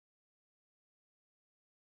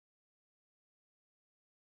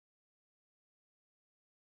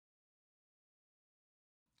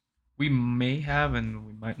We may have and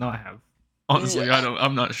we might not have. Honestly, Yeah,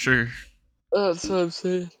 I'm not sure. that's what I'm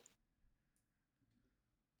saying.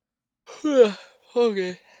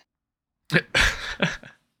 Okay.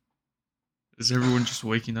 Is everyone just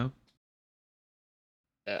waking up?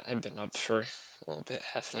 Yeah, I've been up for a little bit,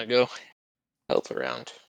 having to go help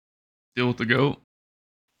around. Deal with the goat?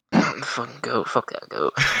 Fucking goat, fuck that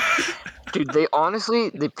goat. Dude,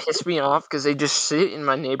 they piss me off because they just sit in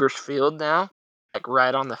my neighbor's field now, like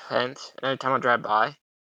right on the fence. And every time I drive by,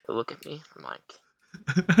 they look at me. I'm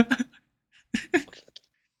like,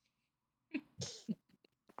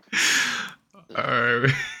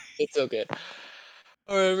 Alright. it's so good.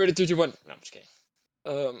 All right, ready, 3, 2, 1. No, I'm just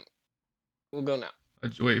kidding. We'll go now.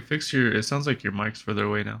 Wait, fix your. It sounds like your mic's further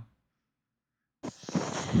away now.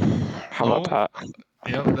 How about Oh, that?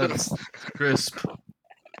 yep, that's crisp.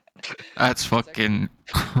 That's It's actually, fucking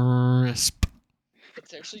crisp.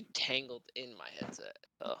 it's actually tangled in my headset.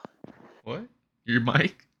 Oh, What? Your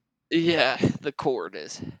mic? yeah, the cord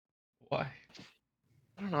is. Why?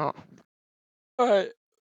 I don't know. All right,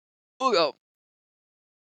 we'll go.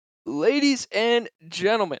 Ladies and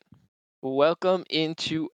gentlemen, welcome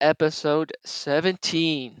into episode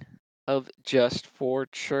 17 of Just for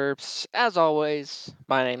Chirps. As always,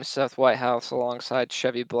 my name is Seth Whitehouse alongside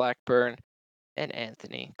Chevy Blackburn and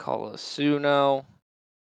Anthony Colasuno.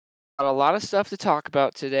 Got a lot of stuff to talk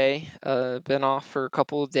about today. Been off for a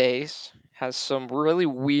couple of days. Has some really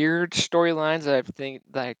weird storylines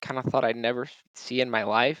that I kind of thought I'd never see in my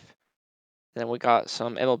life. Then we got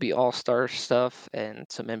some MLB All-Star stuff and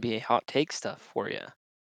some NBA hot take stuff for you.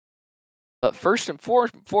 But first and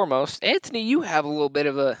foremost, Anthony, you have a little bit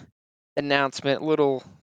of a announcement, little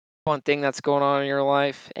fun thing that's going on in your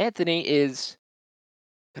life. Anthony is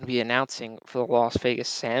going to be announcing for the Las Vegas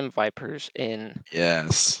Sand Vipers in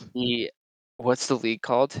Yes. the what's the league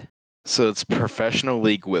called? So it's Professional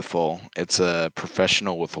League Wiffle. It's a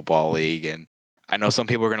professional wiffle ball league, and I know some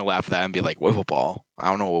people are gonna laugh at that and be like, "Wiffle ball? I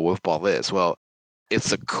don't know what wiffle ball is." Well, it's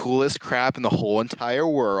the coolest crap in the whole entire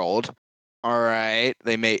world. All right,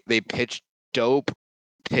 they pitch dope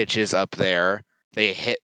pitches up there. They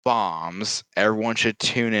hit bombs. Everyone should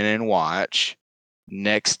tune in and watch.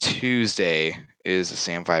 Next Tuesday is the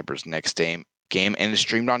Sam Vipers' next game, and it's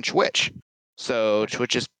streamed on Twitch. So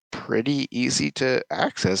Twitch is pretty easy to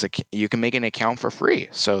access. You can make an account for free.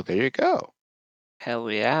 So there you go.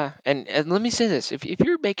 Hell yeah! And let me say this: if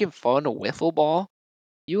you're making fun of wiffle ball,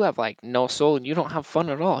 you have like no soul and you don't have fun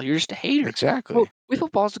at all. You're just a hater. Bro, Exactly.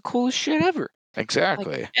 wiffle ball's the coolest shit ever. Like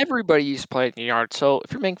Exactly. everybody used to play it in the yard. So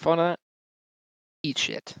if you're making fun of that, eat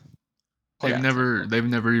shit. Plain They've and never simple. they've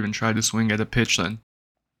never even tried to swing at a pitch then.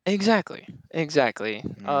 Exactly. Exactly.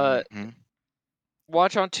 Mm-hmm.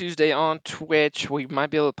 Watch on Tuesday on Twitch. We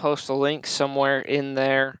might be able to post a link somewhere in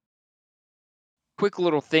there. Quick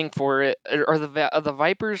little thing for it. Are the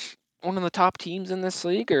Vipers one of the top teams in this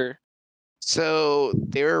league, or? So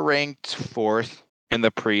they were ranked fourth in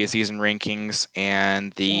the preseason rankings,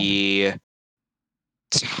 and the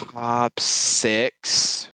top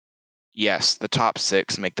six, yes, the top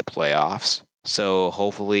six make the playoffs. So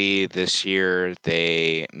hopefully this year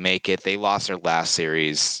they make it. They lost their last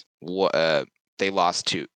series. They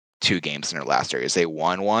lost two games in their last series. They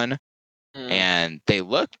won one, Mm. and they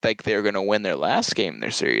looked like they were going to win their last game in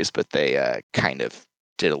their series, but they kind of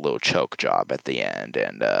did a little choke job at the end,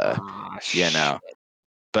 and Ah, you shit. know.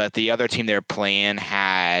 But the other team they were playing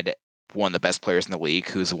had one of the best players in the league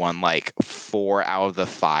who's won like 4 out of the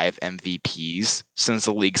 5 MVPs since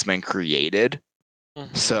the league's been created.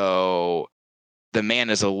 Mhm. So the man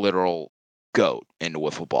is a literal goat into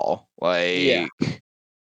wiffle ball. Yeah.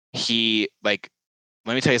 He like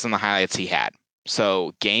let me tell you some of the highlights he had.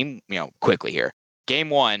 So quickly here. Game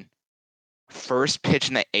 1, first pitch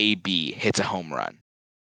in the AB hits a home run.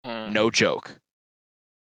 Mm. No joke.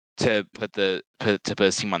 To put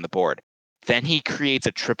his team on the board. Then he creates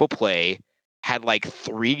a triple play, had like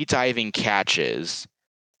 3 diving catches,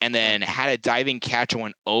 and then had a diving catch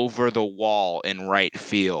went over the wall in right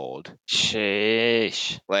field.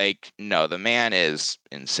 Sheesh. Like, no, the man is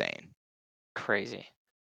insane. Crazy.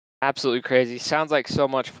 Absolutely crazy. Sounds like so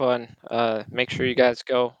much fun. Make sure you guys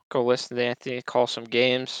go listen to Anthony, call some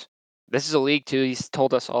games. This is a league too. He's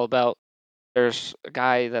told us all about. There's a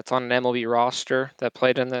guy that's on an MLB roster that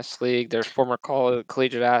played in this league. There's former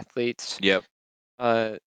collegiate athletes. Yep.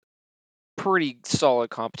 Uh, Pretty solid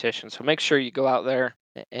competition. So make sure you go out there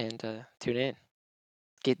and tune in.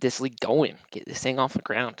 Get this league going. Get this thing off the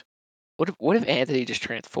ground. What if Anthony just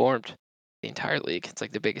transformed the entire league? It's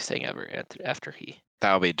like the biggest thing ever after he.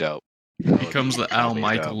 That would be dope. Becomes the Al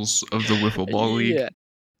Michaels of the wiffle ball league. Yeah,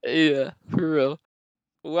 yeah, for real.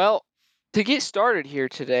 Well, to get started here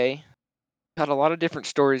today, Got a lot of different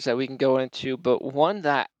stories that we can go into, but one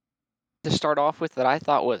that to start off with that I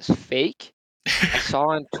thought was fake, I saw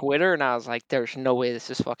on Twitter and I was like, there's no way this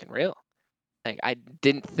is fucking real. Like I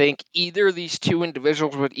didn't think either of these two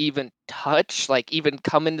individuals would even touch, like even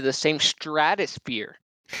come into the same stratosphere,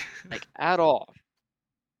 like at all.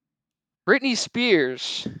 Britney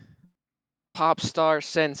Spears, pop star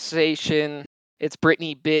sensation. It's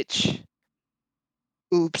Britney bitch.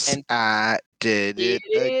 Oops, And I did did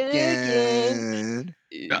it it again.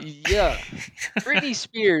 again. Yeah. Britney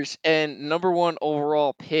Spears and number one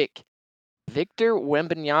overall pick, Victor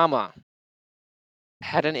Wembanyama,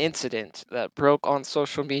 had an incident that broke on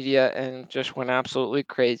social media and just went absolutely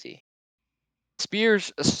crazy.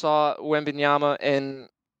 Spears saw Wembanyama in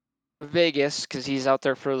Vegas because he's out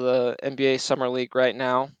there for the NBA Summer League right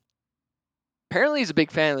now. Apparently, he's a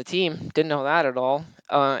big fan of the team. Didn't know that at all.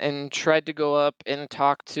 And tried to go up and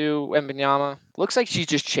talk to Wembanyama. Looks like she's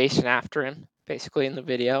just chasing after him, basically, in the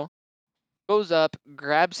video. Goes up,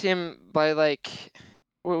 grabs him by, like,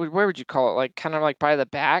 where would you call it? Like, kind of like by the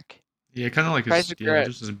back. Yeah, kind of like Tries his, to yeah, grab,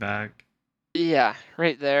 just his back. yeah,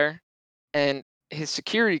 right there. And his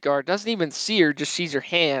security guard doesn't even see her, just sees her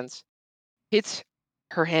hands, hits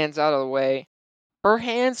her hands out of the way. Her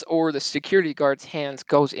hands or the security guard's hands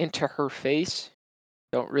goes into her face.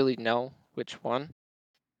 Don't really know which one.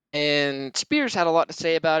 And Spears had a lot to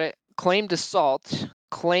say about it. Claimed assault,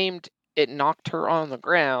 claimed it knocked her on the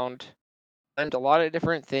ground, claimed a lot of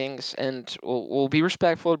different things. And we'll be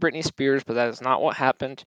respectful of Britney Spears, but that is not what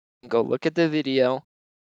happened. Go look at the video.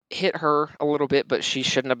 Hit her a little bit, but she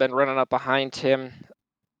shouldn't have been running up behind him.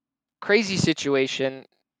 Crazy situation.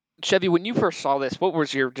 Chevy, when you first saw this, what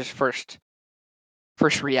was your just first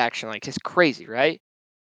reaction? Like, it's crazy, right?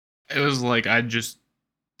 It was like I just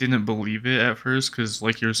didn't believe it at first because,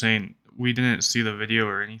 like you were saying, we didn't see the video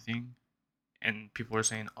or anything, and people were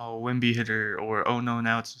saying, "Oh, Wemby hit her," or "Oh no,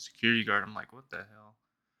 now it's a security guard." I'm like, "What the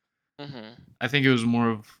hell?" Hmm. I think it was more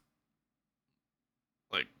of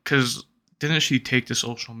like, cause didn't she take to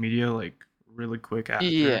social media like really quick after?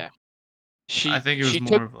 Yeah, I she think it was she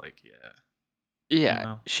more took of like, yeah, I don't yeah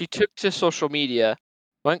know. she took to social media,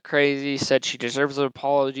 went crazy, said she deserves an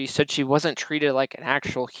apology, said she wasn't treated like an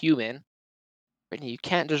actual human. And you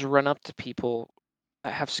can't just run up to people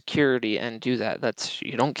that have security and do that. That's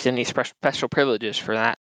you don't get any special privileges for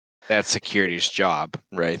that. That's security's job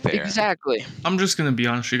right there. Exactly. I'm just gonna be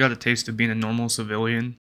honest. She got a taste of being a normal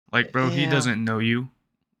civilian. Like, bro, he Yeah. doesn't know you.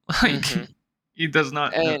 Hmm. Like, he does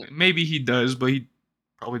not know. And Maybe he does, but he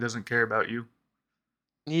probably doesn't care about you.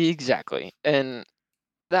 exactly. And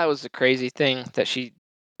that was the crazy thing that she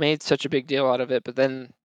made such a big deal out of it. But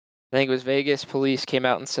then I think it was Vegas police came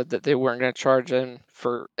out and said that they weren't going to charge him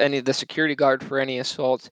for any of the security guard for any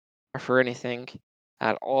assault or for anything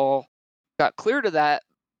at all. Got clear to that,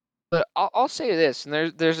 but I'll say this, and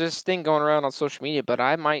there's this thing going around on social media, but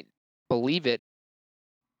I might believe it.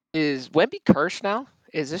 Is Wemby cursed now?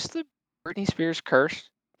 Is this the Britney Spears curse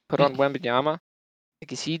put on Wembanyama?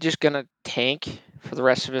 Like, is he just gonna tank for the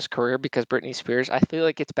rest of his career because Britney Spears? I feel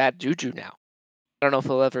like it's bad juju now. I don't know if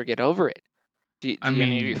he'll ever get over it. I Do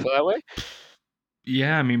any of you mean, feel that way?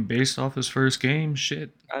 yeah, I mean, based off his first game, shit.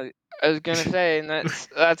 I, I was gonna say, and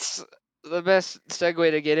that's the best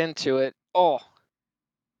segue to get into it. Oh,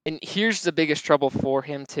 and here's the biggest trouble for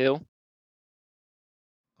him too.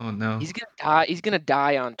 Oh no. He's gonna die. He's gonna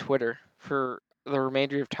die on Twitter for the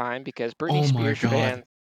remainder of time because Britney Oh my Spears god. fans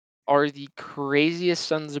are the craziest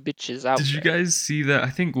sons of bitches out Did you there. guys see that? I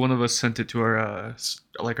think one of us sent it to our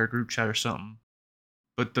like our group chat or something.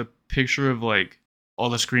 But the picture of like all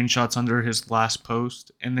the screenshots under his last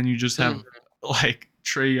post, and then you just Mhm. have like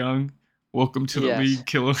Trey Young, welcome to the Yes. league,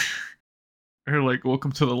 killer, or like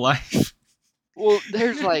welcome to the life. Well,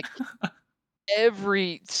 there's like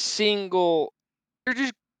every single. They're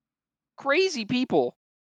just crazy people.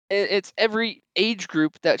 It's every age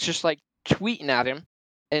group that's just like tweeting at him,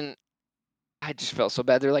 and I just felt so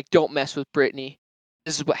bad. They're like, "Don't mess with Britney.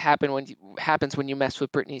 This is what happens when you mess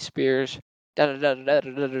with Britney Spears." Da da da da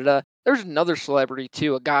da da da da. There's another celebrity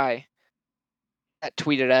too, a guy that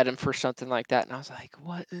tweeted at him for something like that, and I was like,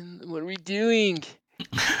 what are we doing?"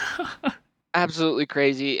 Absolutely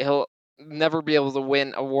crazy. He'll never be able to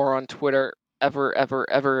win a war on Twitter ever, ever,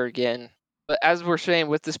 ever again. But as we're saying,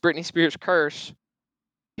 with this Britney Spears curse,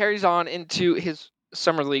 carries on into his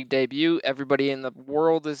summer league debut. Everybody in the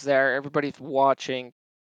world is there. Everybody's watching.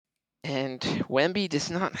 And Wemby does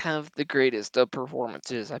not have the greatest of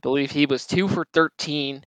performances. I believe he was 2 for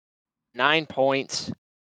 13, 9 points,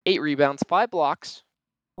 8 rebounds, 5 blocks.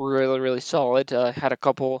 Really, really solid. Had a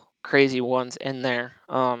couple crazy ones in there.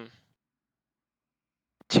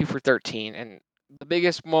 2 for 13, and the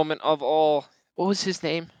biggest moment of all. What was his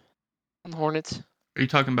name on the Hornets? Are you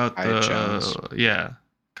talking about Kai Jones.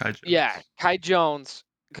 Kai Jones? Yeah, Kai Jones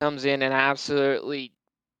comes in and absolutely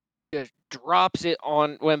just drops it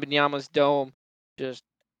on Wembanyama's dome, just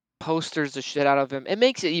posters the shit out of him. It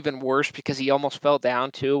makes it even worse because he almost fell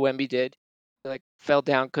down too. Wemby did, like fell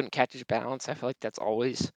down, couldn't catch his balance. I feel like that's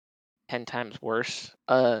always 10 times worse.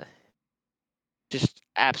 Just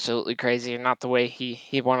absolutely crazy, and not the way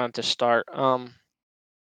he wanted to start.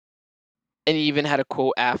 And he even had a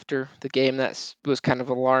quote after the game that was kind of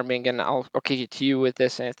alarming. And I'll kick it to you with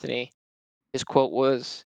this, Anthony. His quote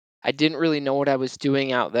was, "I didn't really know what I was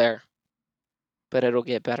doing out there, but it'll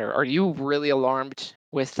get better." Are you really alarmed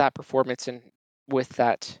with that performance and with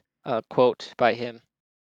that quote by him?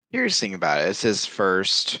 Here's the thing about it. It's his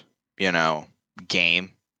first,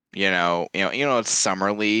 game. It's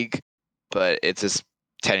summer league, but it's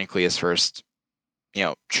technically his first,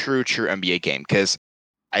 true NBA game. Because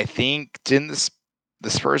I think didn't the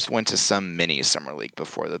Spurs went to some mini summer league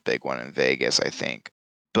before the big one in Vegas, I think.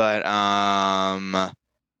 But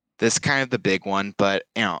this kind of the big one. But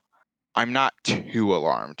I'm not too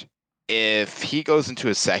alarmed. If he goes into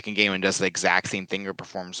his second game and does the exact same thing or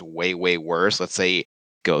performs way, way worse, let's say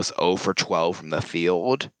goes 0 for 12 from the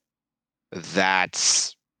field,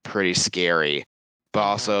 that's pretty scary. But Mm-hmm.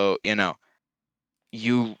 also,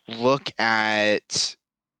 you look at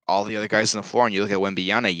all the other guys on the floor and you look at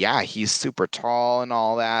Wembanyama, yeah, he's super tall and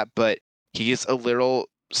all that, but he's a little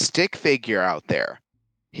stick figure out there.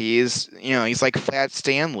 He's like Fat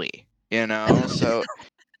Stanley, so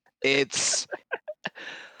it's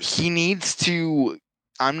he needs to.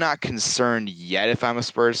 I'm not concerned yet if I'm a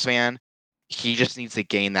Spurs fan. He just needs to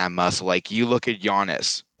gain that muscle. Like you look at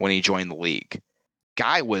Giannis when he joined the league.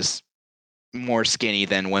 Guy was more skinny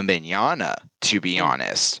than Wembanyama, to be Mm,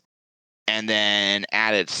 honest. And then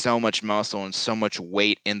added so much muscle and so much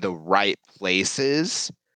weight in the right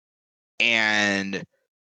places and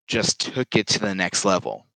just took it to the next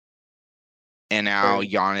level. And now very,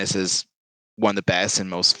 Giannis is one of the best and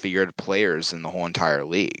most feared players in the whole entire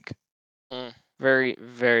league. very,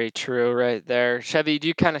 very true right there. Chevy, do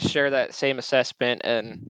you kind of share that same assessment?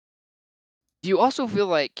 And do you also feel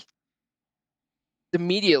like the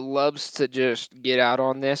media loves to just get out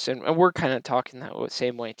on this? And we're kind of talking that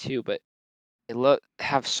same way too, but they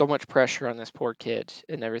have so much pressure on this poor kid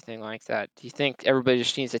and everything like that. Do you think everybody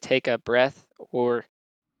just needs to take a breath, or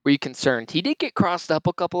were you concerned? He did get crossed up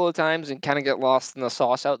a couple of times and kind of get lost in the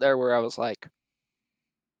sauce out there where I was like,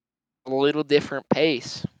 a little different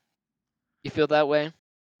pace. You feel that way?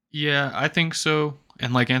 Yeah, I think so.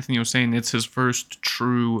 And like Anthony was saying, it's his first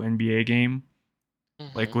true NBA game.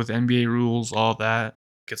 Like Mm-hmm. with NBA rules, all that,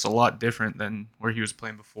 it's a lot different than where he was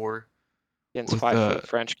playing before. Against With 5 foot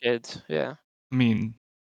French kids. Yeah. I mean,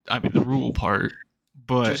 the rule part,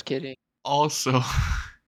 but Just kidding. also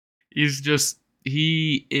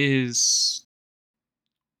he is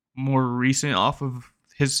more recent off of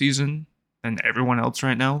his season than everyone else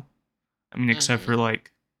right now. I mean, except Mm-hmm. for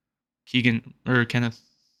like Keegan or Kenneth.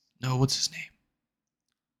 No, what's his name?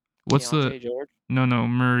 What's the Keontae George. no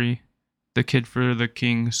Murray, the kid for the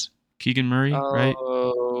Kings, Keegan Murray, right?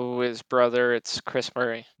 Oh, his brother. It's Chris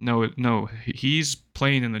Murray. No, he's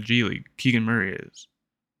playing in the G League. Keegan Murray is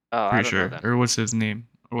Oh, I pretty don't know sure, then. or what's his name,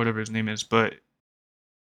 or whatever his name is. But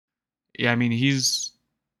yeah, I mean, he's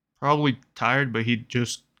probably tired, but he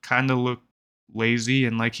just kind of looked lazy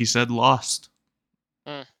and, like he said, lost.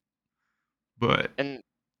 Mm. But And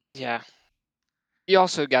yeah, you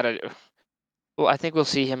also got to. Well, I think we'll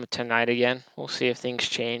see him tonight again. We'll see if things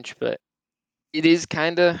change, but it is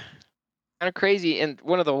kind of crazy. And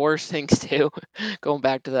one of the worst things too, going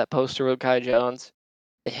back to that poster with Kai Jones,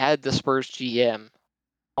 they had the Spurs GM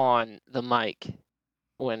on the mic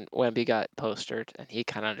when Wemby got postered, and he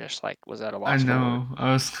kind of just like was at a I loss for words. know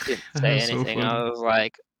I was Didn't that say was so anything. I funny. was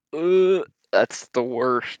like, "Ugh, that's the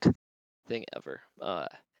worst thing ever."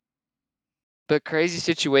 But crazy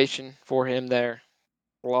situation for him there.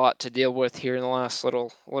 A lot to deal with here in the last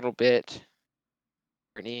little bit.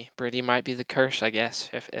 Brittany might be the curse, I guess,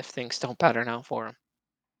 if things don't pattern out for him.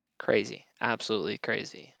 Crazy, absolutely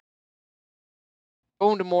crazy.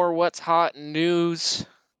 Going to more what's hot news.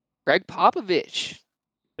 Greg Popovich.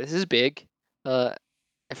 This is big. Uh,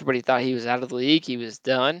 Everybody thought he was out of the league. He was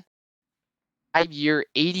done. 5-year,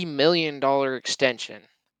 $80 million extension,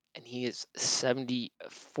 and he is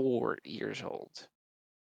 74 years old.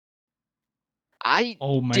 I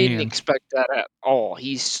Oh didn't man, expect that at all.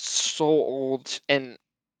 He's so old. And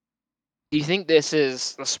do you think this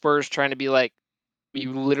is the Spurs trying to be like, we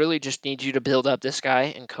literally just need you to build up this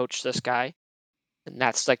guy and coach this guy? And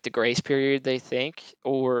that's like the grace period they think?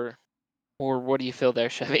 Or Or what do you feel there,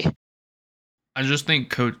 Chevy? I just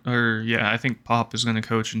think I think Pop is gonna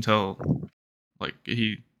coach until like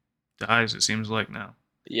he dies. It seems like now.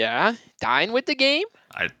 Yeah, dying with the game.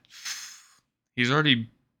 I he's already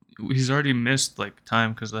he's already missed like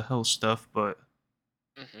time because of health stuff, but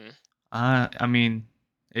Hmm. I mean,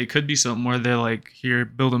 it could be something where they're like, here,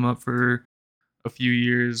 build him up for a few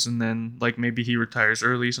years, and then like maybe he retires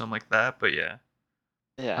early, something like that. But yeah,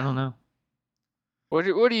 I Yeah. don't know. What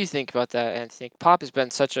do you think about that, Anthony? Pop has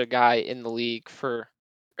been such a guy in the league for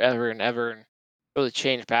ever and ever, and really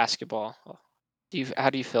changed basketball. How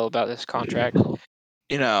do you feel about this contract?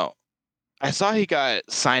 You know, I saw he got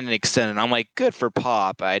signed and extended. I'm like, good for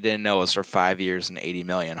Pop. I didn't know it was for 5 years and 80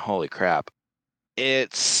 million. Holy crap.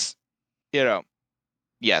 It's, you know,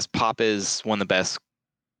 yes, Pop is one of the best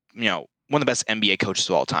NBA coaches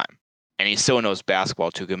of all time. And he still knows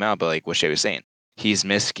basketball to a good amount, but like what Shay was saying, he's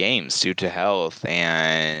missed games due to health.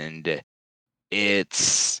 And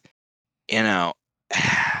it's, you know,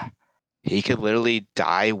 he could literally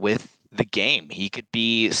die with the game. He could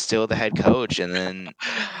be still the head coach and then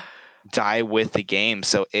die with the game.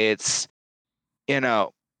 So you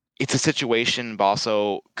know, it's a situation, but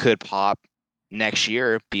also could Pop next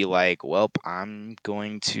year be like, well, I'm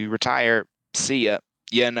going to retire. See ya.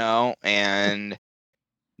 And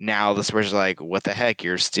now the Spurs are like, what the heck?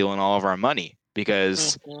 You're stealing all of our money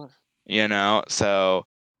because, Mhm. so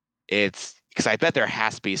it's because I bet there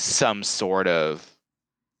has to be some sort of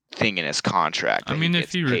thing in his contract I that he mean, if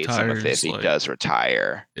gets he paid some of it if retires, he like does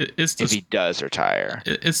retire. it's If the he does retire.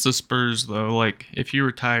 it's the Spurs though. Like if he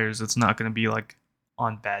retires, it's not gonna be like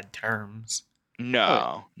on bad terms. Oh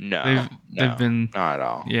yeah. No, They've no, they've no, been not at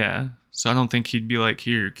all. yeah. So I don't think he'd be like,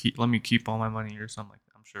 here, let me keep all my money or something like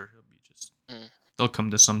that. I'm sure he'll be just Mm, they'll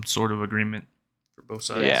come to some sort of agreement for both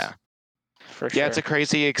yeah, sides. Yeah. for Yeah, it's sure. a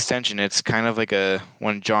crazy extension. It's kind of like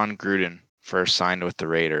when John Gruden first signed with the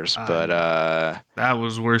Raiders, I but know that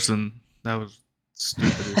was worse than that was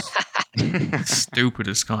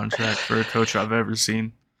stupidest contract for a coach I've ever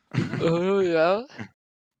seen. Oh yeah.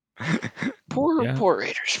 Poor Yeah. poor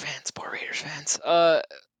Raiders fans. Poor Raiders fans.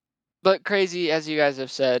 But crazy as you guys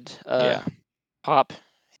have said. Yeah. Pop,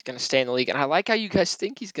 he's gonna stay in the league, and I like how you guys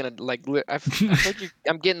think he's gonna like. I feel like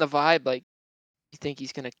I'm getting the vibe like you think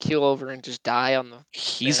he's gonna keel over and just die on the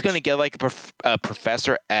He's gonna bench. get like a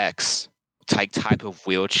Professor X type of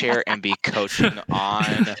wheelchair and be coaching on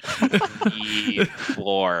the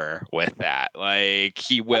floor with that. Like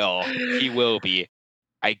he will be.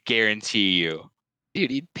 I guarantee you,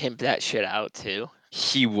 Dude, he'd pimp that shit out too.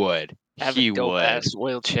 he would. Have a He dope would. ass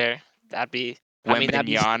wheelchair. That'd be. I mean, that'd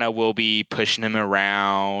be. Wembanyama will be pushing him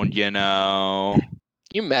around. Can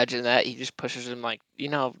you imagine that? He just pushes him like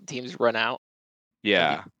how teams run out.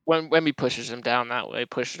 Yeah, When he pushes him down that way,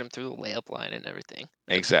 pushes him through the layup line and everything.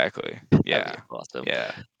 exactly. That'd be Yeah, awesome.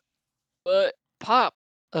 yeah. But Pop,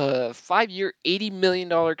 5-year, $80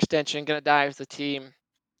 million extension, gonna die with the team.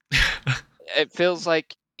 It feels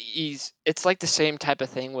like it's like the same type of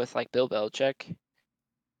thing with like Bill Belichick.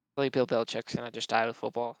 Like Bill Belichick's gonna just die with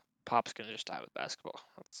football. Pop's gonna just die with basketball.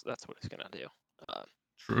 That's what he's gonna do. Um,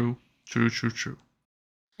 True. True, true, true.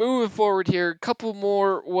 Moving forward here, a couple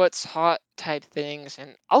more what's hot type things,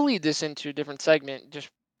 and I'll lead this into a different segment. Just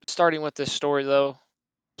starting with this story though,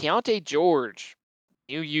 Keontae George,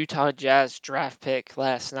 new Utah Jazz draft pick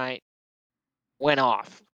last night, went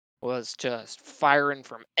off. Was just firing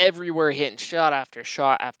from everywhere, hitting shot after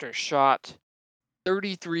shot after shot.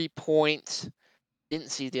 33 points.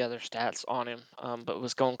 Didn't see the other stats on him, but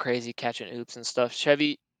was going crazy catching oops and stuff.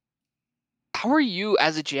 Chevy, how are you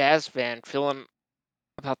as a Jazz fan feeling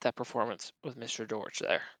about that performance with Mr. George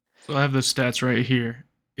there? So I have the stats right here.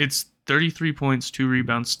 It's 33 points, 2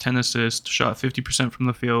 rebounds, 10 assists, shot 50% from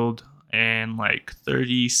the field, and like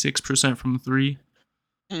 36% from the three,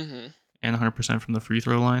 Mm-hmm. and 100% from the free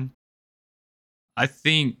throw line. I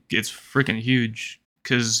think it's freaking huge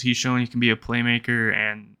because he's showing he can be a playmaker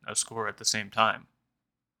and a scorer at the same time.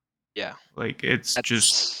 Yeah, Like, it's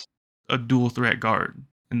just that's a dual threat guard,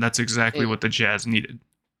 and that's exactly it, what the Jazz needed.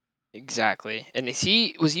 exactly. And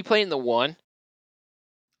was he playing the one?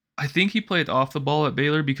 I think he played off the ball at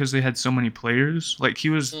Baylor because they had so many players. Like, he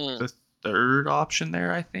was Mm, the third option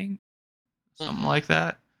there, I think. Something mm-hmm. like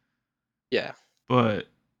that. Yeah, But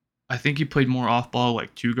I think he played more off ball,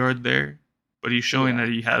 like two guard there. But he's showing yeah.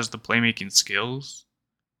 that he has the playmaking skills,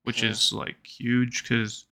 which Hmm. is like huge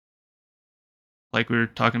because, like we were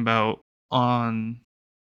talking about on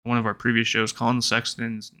one of our previous shows, Colin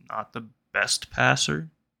Sexton's not the best passer.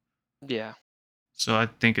 Yeah. So I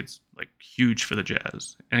think it's like huge for the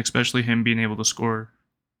Jazz, and especially him being able to score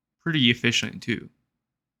pretty efficient too.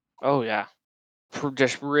 Oh yeah.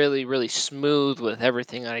 just really, really smooth with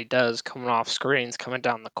everything that he does, coming off screens, coming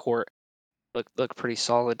down the court. Look pretty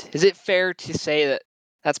solid. Is it fair to say that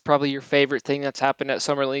that's probably your favorite thing that's happened at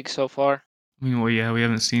Summer League so far? I mean, well, yeah, we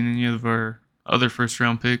haven't seen any of our other first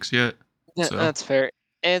round picks yet. Yeah, So that's fair.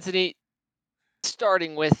 Anthony,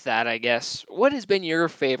 starting with that, I guess, what has been your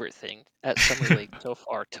favorite thing at Summer League so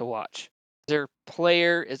far to watch? Is there a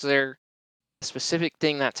player? Is there a specific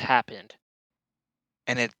thing that's happened?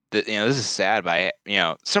 And this is sad, but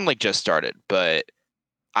Summer League just started, but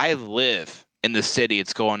I live in the city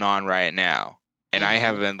it's going on right now, and I Hmm.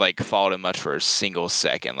 haven't like followed it much for a single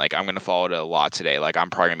second. Like I'm gonna follow it a lot today. Like I'm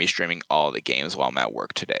probably gonna be streaming all the games while I'm at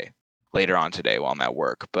work today, later on today while I'm at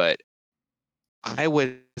work. But I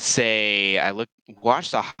would say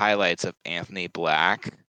watch the highlights of Anthony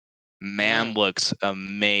Black. Man Mm. looks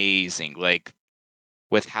amazing. Like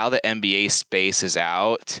with how the NBA space is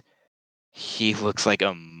out, he looks like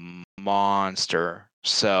a monster.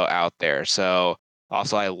 So out there. So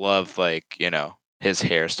also I love his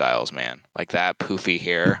hairstyles, man. Like that poofy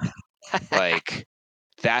hair. Like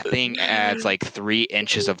that thing adds like 3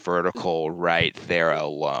 inches of vertical right there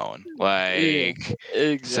alone. Yeah, Like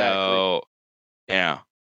exactly. so, yeah,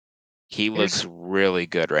 he Here's looks really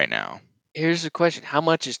good right now. here's the question: how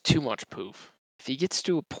much is too much poof? If he gets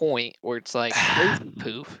to a point where it's like crazy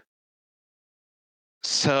poof,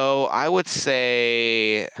 So I would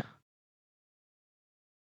say,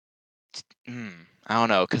 I don't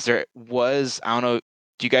know, because I don't know.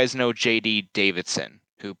 Do you guys know JD Davidson,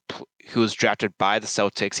 who was drafted by the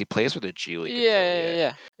Celtics? He plays for the G League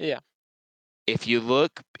affiliate. yeah. If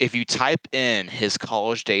you type in his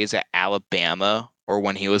college days at Alabama or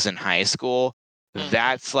when he was in high school, Hmm.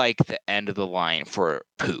 that's like the end of the line for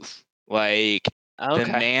poof. Like the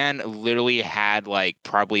Okay. man literally had like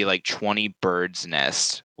probably like 20 birds'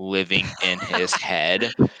 nests living in his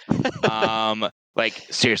head. Like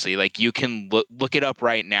seriously, like you can look it up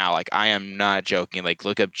right now. Like I am not joking. Like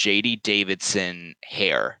look up JD Davidson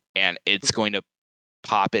hair and it's going to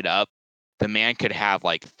pop it up. The man could have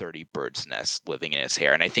like 30 birds' nests living in his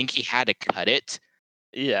hair. And I think he had to cut it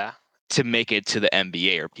Yeah. to make it to the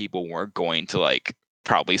NBA, or people weren't going to like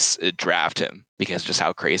probably draft him because just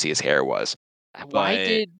how crazy his hair was. Why But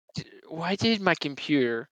did why did my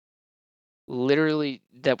computer literally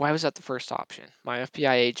that why was that the first option? My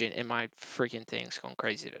FBI agent and my freaking thing's going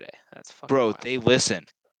crazy today. That's fucking bro, wild. they listen.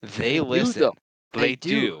 They They do though. listen. They They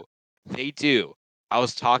do. do. They do. I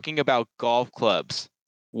was talking about golf clubs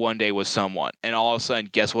one day with someone, and all of a sudden,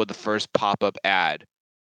 guess what the first pop up ad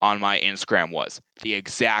on my Instagram was? The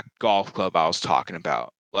exact golf club I was talking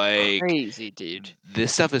about. Like, Crazy, dude.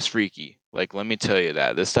 this stuff is freaky. Like, let me tell you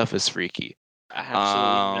that. This stuff is freaky.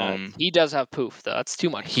 Absolutely nuts. Um, He does have poof though. That's too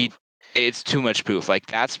much he, poof. it's too much poof. Like,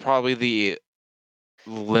 that's probably the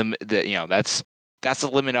limit that that's the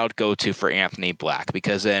limit I would go to for Anthony Black,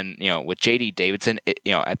 because then with JD Davidson,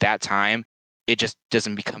 at that time it just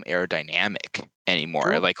doesn't become aerodynamic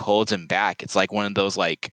anymore. It True. like holds him back. It's like one of those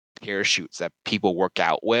like parachutes that people work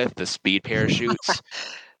out with, the speed parachutes.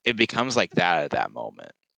 It becomes like that at that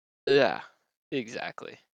moment. Yeah.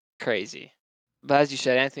 Exactly. Crazy. But as you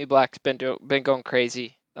said, Anthony Black's been going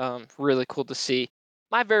crazy. Really cool to see.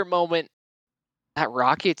 My favorite moment, that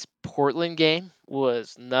Rockets Portland game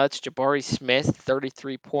was nuts. Jabari Smith,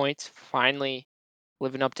 33 points, finally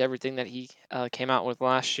living up to everything that he came out with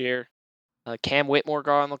last year. Cam Whitmore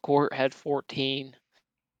got on the court, had 14.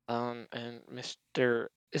 And Mr.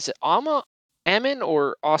 Is it Ammon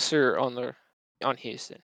or Osser on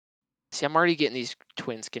Houston? See, I'm already getting these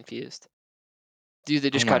twins confused. Dude, they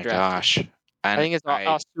Oh just got my drafted. gosh. I And think it's I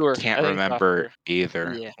Osur. can't I think it's remember Osur.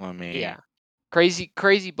 either. Yeah, Let me yeah.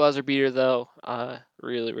 Crazy buzzer beater though.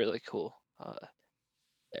 Really, really cool.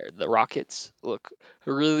 The Rockets look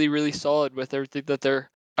really, really solid with everything that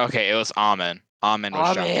they're. Okay, it was Amen. Amen was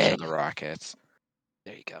Oh drafted to man, the Rockets.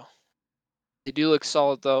 there you go. They do look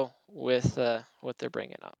solid though with what they're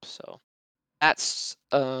bringing up. So that's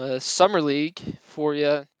summer league for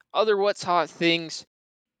you. Other what's hot things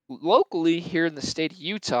locally here in the state of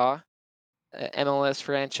Utah. MLS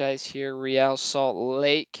franchise here, Real Salt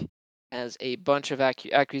Lake, has a bunch of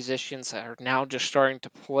acquisitions that are now just starting to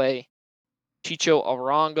play. Chicho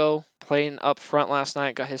Arango playing up front last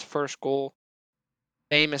night, got his first goal.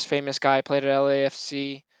 Famous guy, played at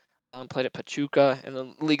LAFC, played at Pachuca and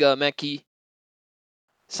then Liga MX.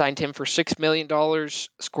 Signed him for $6 million.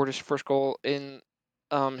 Scored his first goal in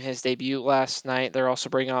his debut last night. They're also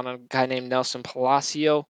bringing on a guy named Nelson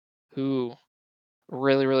Palacio, who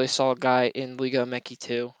really, really solid guy in Liga MX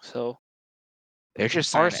too. So They're just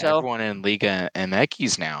signing RSL, everyone in Liga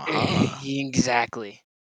MX now, huh? exactly,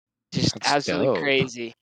 just That's absolutely dope.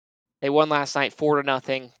 crazy. They won last night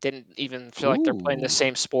 4-0. Didn't even feel like they're playing the Ooh.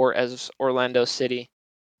 same sport as Orlando City.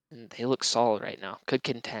 And they look solid right now. Could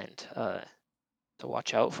contend. To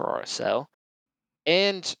watch out for RSL.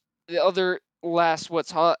 And the other last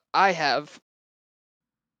what's hot I have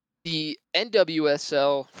the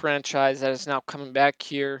NWSL franchise that is now coming back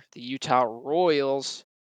here, the Utah Royals.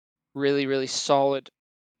 Really, really solid,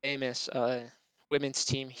 famous women's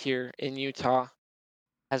team here in Utah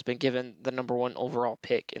has been given the #1 overall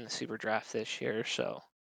pick in the Super Draft this year. So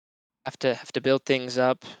have to build things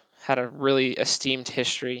up. Had a really esteemed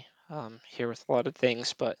history here with a lot of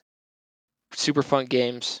things, but super fun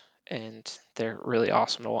games, and they're really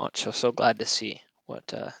awesome to watch. So glad to see what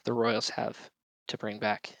the Royals have to bring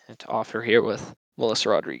back and to offer here with Melissa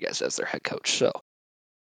Rodriguez as their head coach. So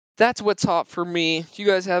that's what's hot for me. Do you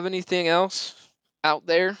guys have anything else out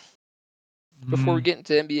there before we Mm, get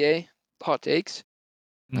into NBA hot takes?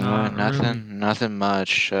 not really. Nothing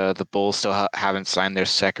much. The Bulls still haven't signed their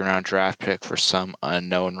second round draft pick for some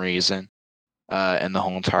unknown reason in the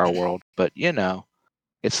whole entire world. But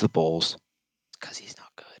it's the Bulls. Because he's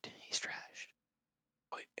not good. He's trash.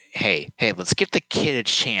 Hey, let's give the kid a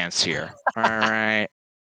chance here. All right,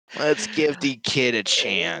 let's give the kid a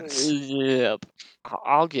chance. Yep.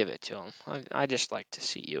 I'll give it to him. I just like to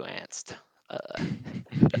see you antsed.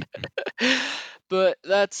 But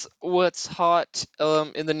that's what's hot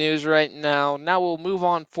in the news right now. Now we'll move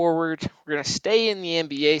on forward. We're gonna stay in the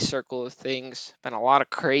NBA circle of things. Been a lot of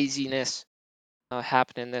craziness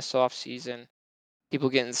happening this offseason. People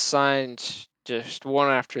getting signed just one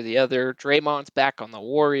after the other. Draymond's back on the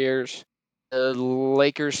Warriors. The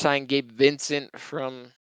Lakers signed Gabe Vincent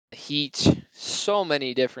from the Heat. So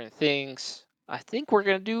many different things. I think we're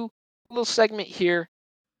gonna do a little segment here.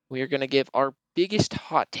 We are gonna give our biggest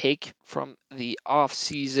hot take from the off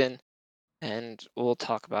season, and we'll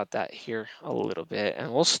talk about that here a little bit.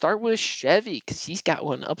 And we'll start with Chevy because he's got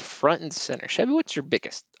one up front and center. Chevy, what's your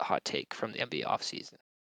biggest hot take from the NBA offseason?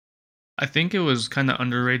 I think it was kind of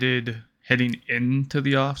underrated heading into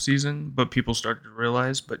the off season, but people started to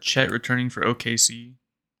realize. But Chet returning for OKC,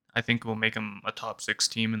 I think will make him a top 6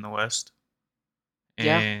 team in the West.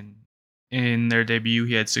 Yeah. And in their debut,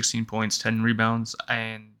 he had 16 points, 10 rebounds,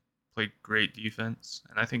 and played great defense.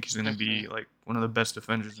 And I think he's going to hmm be like one of the best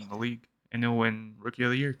defenders in the league. And he'll win Rookie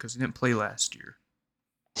of the Year because he didn't play last year.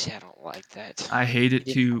 See, I don't like that. I hate He it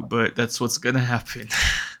didn't too, but that's what's going to happen.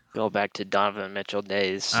 go back to Donovan Mitchell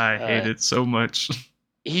days. I hate it so much.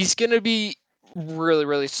 He's gonna be really,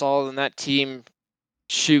 really solid in that team.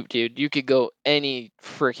 Shoot, dude, you could go any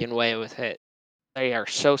freaking way with it. They are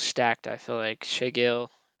so stacked. I feel like Shea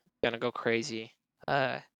Gill gonna go crazy.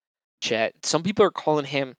 Uh, Chet. Some people are calling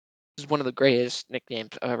him. This is one of the greatest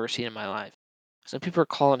nicknames I've ever seen in my life. Some people are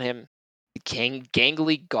calling him the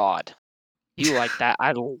Gangly God. You like that?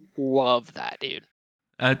 I love that, dude.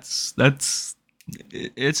 That's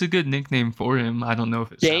it's a good nickname for him. I don't know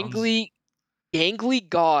if it sounds. Gangly, Gangly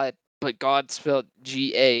God, but God spelled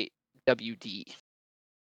GAWD.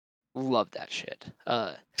 Love that shit.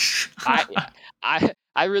 I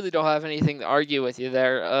I really don't have anything to argue with you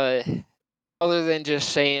there. Other than just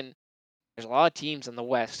saying there's a lot of teams in the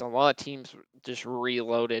West, a lot of teams just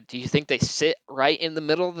reloaded. Do you think they sit right in the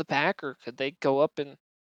middle of the pack, or could they go up and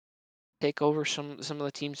take over some of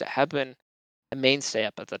the teams that have been a mainstay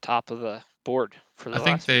up at the top of the board for I the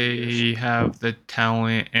think last few years? they have the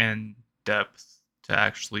talent and depth to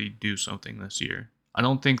actually do something this year. I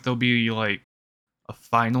don't think they'll be like a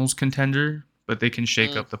finals contender, but they can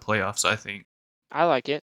shake Mm, up the playoffs, I think. I like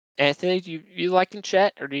it. Anthony, do you like in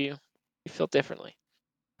chat, or do you feel differently?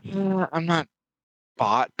 I'm not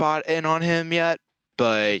bought in on him yet,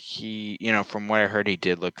 but he, from what I heard, he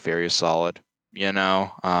did look very solid.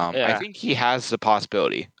 I Yeah, think he has the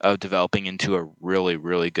possibility of developing into a really,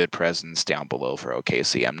 really good presence down below for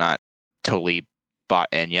OKC. I'm not totally bought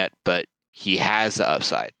in yet, but he has the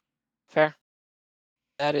upside. fair.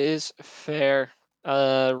 That is fair.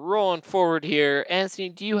 Rolling forward here, Anthony,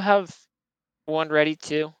 do you have one ready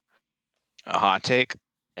too? A hot take?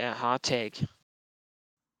 Yeah, hot take.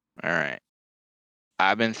 All right.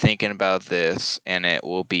 I've been thinking about this, and it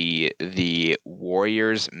will be the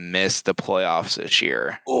Warriors miss the playoffs this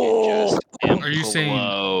year and Oh, just Are you saying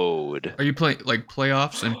implode. are you playing like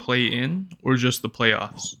playoffs and play in or just the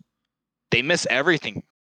playoffs? They miss everything.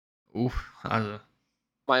 Ooh, I,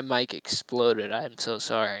 my mic exploded. I'm so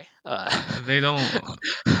sorry. they don't.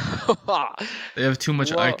 They have too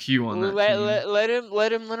much Well, IQ on that team. let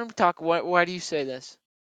him talk. Why do you say this?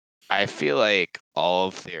 I feel like all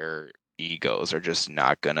of their egos are just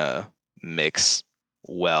not gonna mix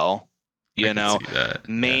well. I You could know, see that.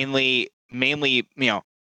 Yeah. mainly,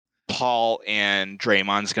 Paul and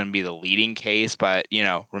Draymond's going to be the leading case, but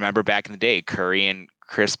remember back in the day, Curry and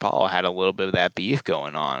Chris Paul had a little bit of that beef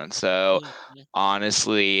going on. So Mhm.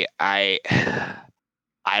 honestly, I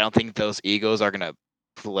don't think those egos are going to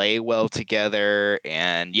play well together.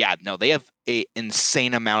 And yeah, no, they have an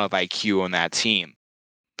insane amount of IQ on that team,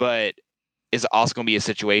 but it's also going to be a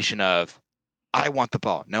situation of I want the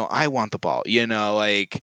ball. No, I want the ball. Is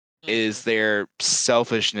Mhm. their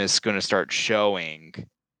selfishness going to start showing?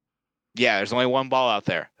 Yeah, there's only one ball out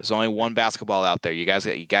there. There's only one basketball out there. You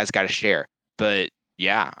guys got to share. But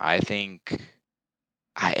yeah, I think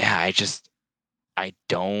I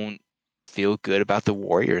don't feel good about the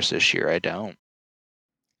Warriors this year. I don't.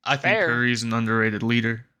 I think Fair. Curry's an underrated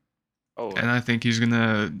leader, Oh, and I think he's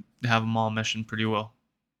gonna have them all meshing pretty well.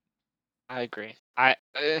 I agree.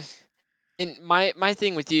 And my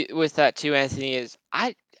thing with you with that too, Anthony, is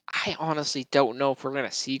I honestly don't know if we're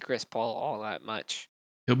gonna see Chris Paul all that much.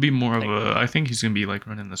 He'll be more of Like, a. I think he's gonna be like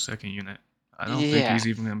running the second unit. I don't think yeah, he's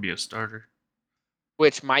even gonna be a starter.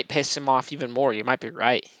 which might piss him off even more. You might be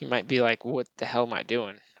right. He might be like, "What the hell am I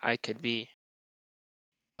doing?" I could be,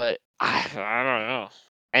 but I don't know.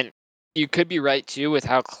 And you could be right too with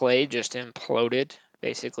how Clay just imploded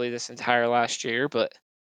basically this entire last year. But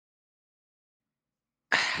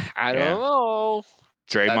I don't Yeah, know.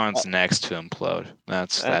 That, Draymond's next to implode.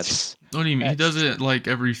 That's that's that's What do you mean? He that's does true. it like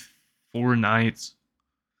every 4 nights.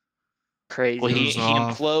 well, Crazy. he Goes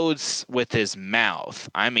off. implodes with his mouth.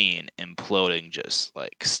 I mean, imploding just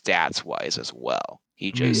like stats wise as well. He I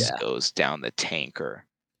mean, just Yeah. goes down the tanker.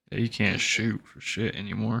 he can't Mhm. shoot for shit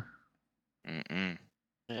anymore. Mm-mm.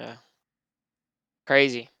 Yeah.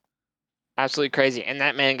 Crazy. Absolutely crazy. And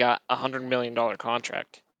that man got $100 million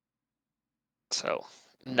contract. So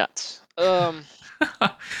nuts.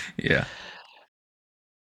 Yeah.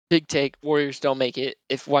 Big take. Warriors don't make it.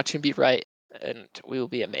 If watch him be right, and we will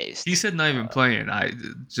be He amazed. said not even playing.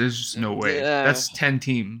 There's just no way. Uh, That's 10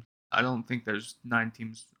 teams. I don't think there's 9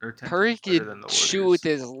 teams or 10 Curry teams better could than the shoot with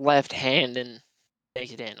Warriors. his left hand and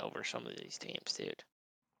make it in over some of these teams, dude.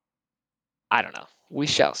 I don't know. We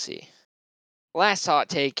shall see. Last hot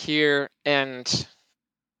take here, and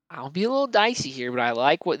I'll be a little dicey here, but I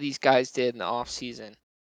like what these guys did in the offseason.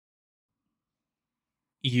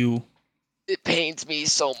 You. It pains me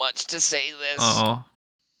so much to say this. Oh.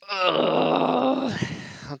 Ugh.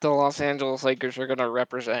 The Los Angeles Lakers are going to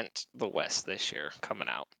represent the West this year coming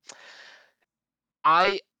out.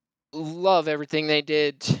 I love everything they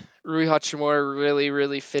did. Rui Hachimura really,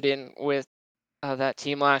 really fit in with that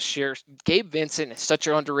team last year. Gabe Vincent is such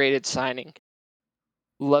an underrated signing.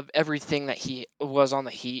 Love everything that he was on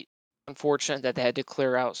the Heat. Unfortunate that they had to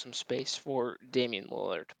clear out some space for Damian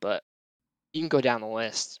Lillard, but you can go down the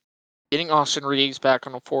list. Getting Austin Reeves back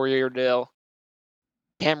on a 4-year deal.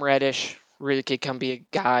 Cam Reddish really could come be a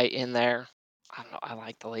guy in there. I don't know. I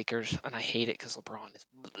like the Lakers, and I hate it because LeBron is.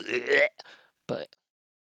 Bleh. But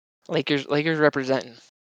Lakers representing.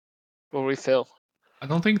 What do we feel? I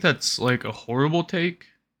don't think that's like a horrible take,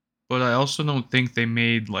 but I also don't think they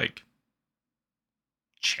made like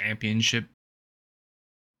championship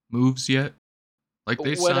moves yet. Like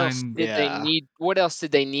they What else signed, did they Yeah, need? What else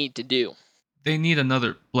did they need to do? they need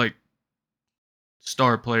another like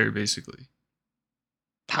star player basically.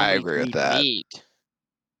 How I many agree do with you that. need?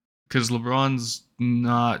 Because LeBron's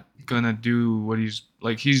not gonna do what he's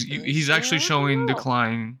actually I showing don't know.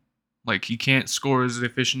 decline. Like he can't score as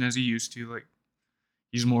efficient as he used to. Like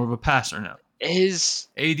he's more of a passer now. His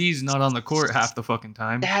AD's not on the court half the fucking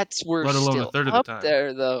time, stats were let alone a still third of the up time.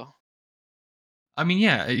 there, though. I mean,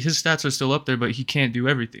 yeah, his stats are still up there, but he can't do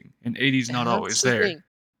everything, and AD's not And that's always the there. thing.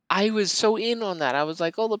 I was so in on that. I was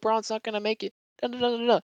like, oh, LeBron's not going to make it. Da, da, da, da,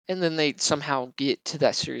 da. And then they somehow get to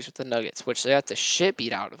that series with the Nuggets, which they got the shit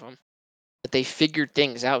beat out of them. But they figured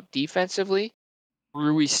things out defensively.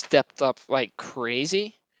 Rui stepped up like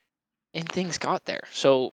crazy, and things got there.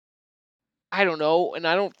 So I don't know, and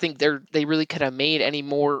I don't think they really could have made any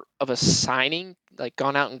more of a signing, like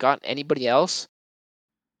gone out and gotten anybody else.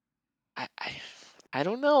 I I, I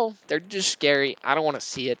don't know. They're just scary. I don't want to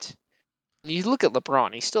see it. You look at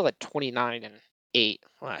LeBron; he's still at 29 and 8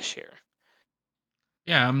 last year.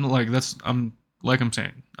 Yeah, I'm like I'm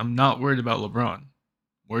saying, I'm not worried about LeBron.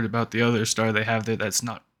 Worried about the other star they have there that's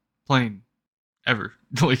not playing ever.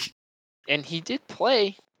 Like And he did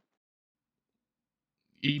play.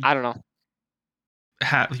 he I don't know.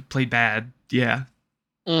 he played bad, yeah,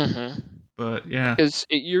 Mm-hmm. but yeah, Because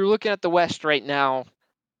you're looking at the West right now.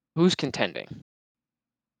 Who's contending?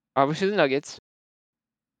 Obviously the Nuggets.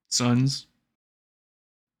 Suns,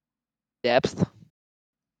 Depth,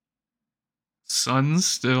 Suns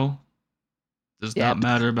still does not depth.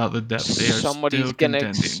 matter about the depth. They are Somebody's still gonna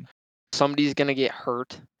contending. Somebody's gonna get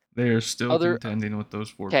hurt. They are still Other contending with those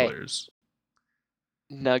 4 okay, players.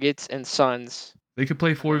 Nuggets and Suns. They could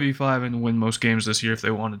play 4v5 and win most games this year if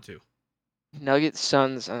they wanted to. Nuggets,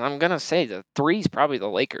 Suns, and I'm gonna say the 3's probably the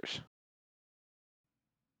Lakers.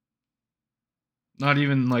 Not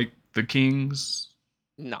even like the Kings.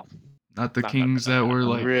 No. Not the No, no, no, Kings no, that no, were no.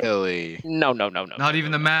 like. Really? No. Not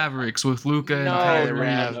even the Mavericks with Luca and No, the no, no, Kyrie.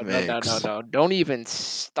 no, no, no, no, Mavericks. no. Don't even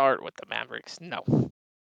start with the Mavericks. No.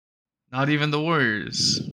 Not even the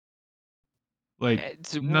Warriors. Like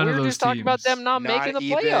none of We're those just talking about them teams. not making Not the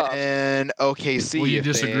playoffs. even Well, OKC you if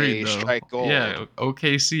disagreed they though. strike gold. Yeah,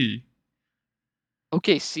 OKC.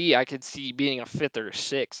 OKC, I could see being a 5th or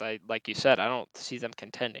 6th. Like you said, I don't see them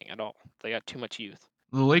contending at all. They got too much youth.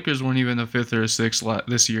 The Lakers weren't even a 5th or a 6th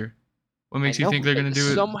this year. What I makes you know, think they're but going to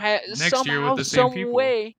do it next year with the same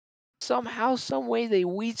people? somehow, some way, they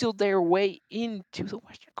weaseled their way into the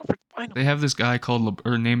Western Conference Finals. They have this guy called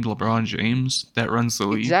named LeBron James that runs the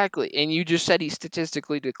league. Exactly, and you just said he's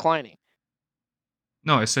statistically declining.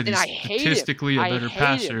 No, I said And he's I hate him. statistically a I better hate him.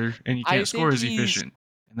 passer and he I can't score think as he's efficient.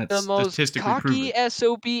 And that's the most statistically cocky proven.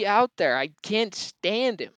 SOB out there. I can't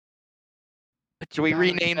stand him. But Should you we gotta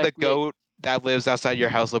rename the respect me. GOAT that lives outside your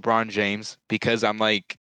house LeBron James? Because I'm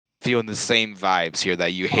like feeling the same vibes here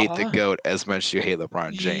that you hate the GOAT as much as you hate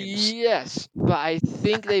LeBron James. Yes, but I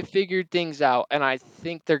think they figured things out, and I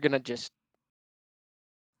think they're gonna just,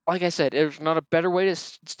 like I said, there's not a better way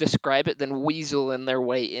to describe it than weasel in their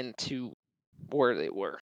way into where they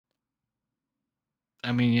were.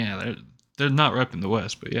 I mean, yeah, they're not repping the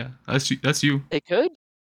West, but yeah, that's you. They could.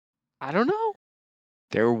 I don't know.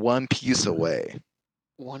 They're one piece away.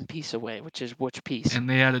 One piece away, which is which piece? And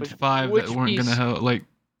they added 5 that Which weren't piece? gonna like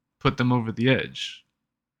put them over the edge.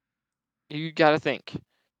 You gotta think.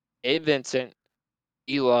 Abe Vincent,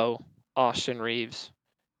 Elo, Austin Reeves,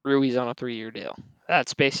 Rui's on a 3-year deal.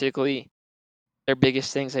 That's basically their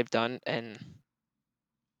biggest things they've done, and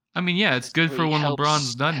I mean, yeah, it's good for basically when LeBron's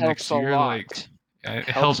helps done next a year. lot. Like, it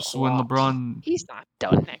Helps helps a when lot. LeBron. He's not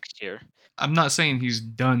done next year. I'm not saying he's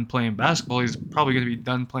done playing basketball. He's probably going to be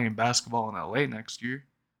done playing basketball in LA next year.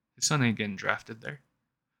 His son ain't getting drafted there.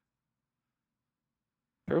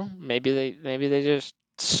 True. Maybe they just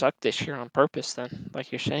suck this year on purpose then,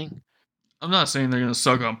 like you're saying. I'm not saying they're going to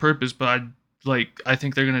suck on purpose, but I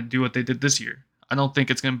think they're going to do what they did this year. I don't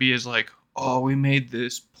think it's going to be as like, oh, we made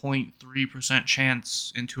this 0.3%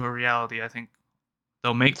 chance into a reality. I think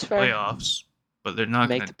they'll make It's the fair. playoffs, but they're not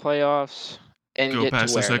Make going the to playoffs and go get to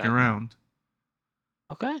past the where second then? round.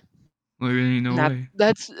 Okay. Like, there ain't no way.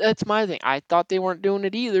 That's my thing. I thought they weren't doing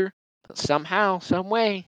it either, but somehow, some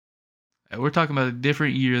way, We're talking about a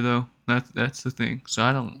different year, though. That's the thing. So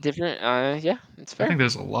I don't. different. Yeah, it's I fair. think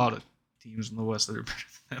there's a lot of teams in the West that are better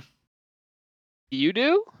than them. You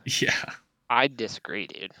do? Yeah, I disagree,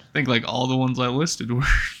 dude. I think like all the ones I listed were.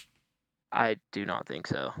 I do not think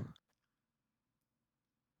so. I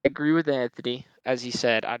agree with Anthony. As he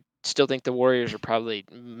said, I still think the Warriors are probably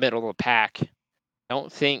middle of the pack.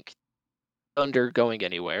 Don't think Thunder going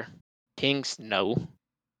anywhere. Kings, no.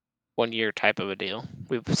 1 year type of a deal.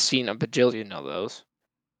 We've seen a bajillion of those.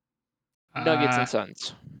 Nuggets and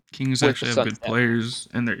Suns Kings with the actually have Suns good depth. players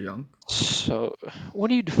and they're young. So, what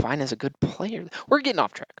do you define as a good player? We're getting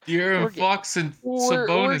off track. De'Aaron Fox and We're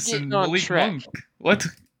Sabonis getting and on Malik track. Monk. What?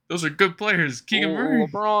 Those are good players. Keegan Murray.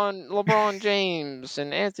 LeBron James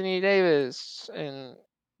and Anthony Davis and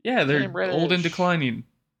Yeah, Cam they're old and Reddish. declining.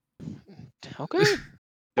 Okay.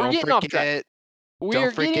 We're Don't getting off track. don't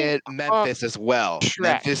Getting forget off Memphis as well.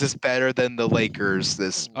 track. Memphis is better than the Lakers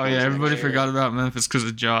this Oh yeah, next everybody year. forgot about Memphis because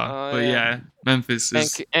of Ja. Oh, But yeah. yeah, Memphis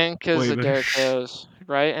is And because way of better. Derrick Rose,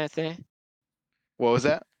 right, Anthony? What was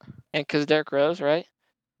that? And because Derrick Rose, right?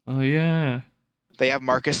 Oh yeah. They have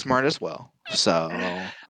Marcus Smart as well. So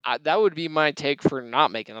That would be my take for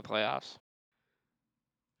not making the playoffs.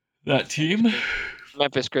 That team?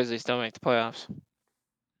 Memphis Grizzlies don't make the playoffs.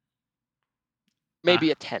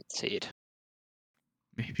 Maybe a 10th seed.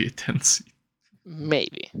 Maybe a 10 seed.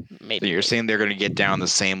 Maybe. So you're saying they're going to get down the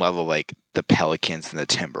same level like the Pelicans and the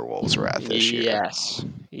Timberwolves were at this year.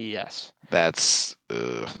 Yes. That's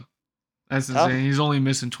That's Tough. insane. He's only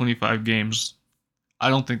missing 25 games. I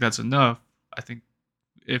don't think that's enough. I think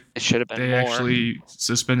if It should have been they more. actually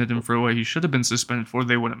suspended him for what he should have been suspended for,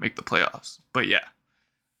 they wouldn't make the playoffs. But yeah,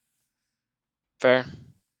 Fair.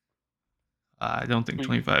 I don't think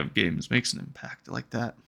 25 games makes an impact like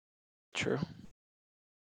that. True.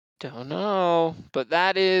 Don't know. But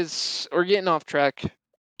we're getting off track,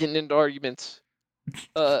 getting into arguments.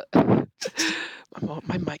 My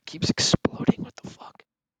mic keeps exploding. What the fuck?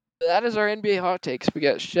 That is our NBA hot takes. We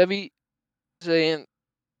got Chevy saying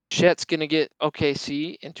Chet's going to get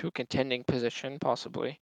OKC into a contending position,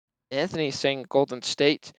 possibly. Anthony's saying Golden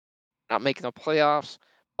State not making the playoffs,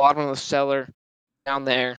 bottom of the cellar, down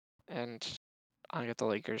there, and I got the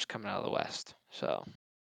Lakers coming out of the West. So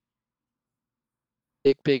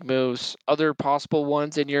big moves. Other possible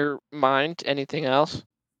ones in your mind? Anything else?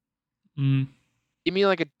 Mm. Give me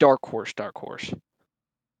like a dark horse.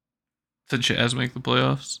 The Jazz make the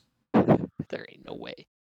playoffs? There ain't no way.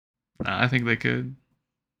 Nah, I think they could.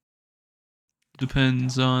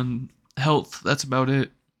 Depends on health. That's about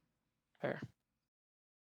it. Fair.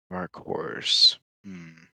 Dark horse.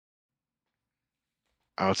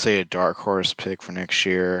 I would say a dark horse pick for next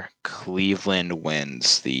year. Cleveland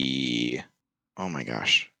wins the. Oh my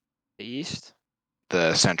gosh. The East?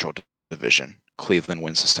 The Central Division. Cleveland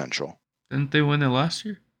wins the Central. Didn't they win it last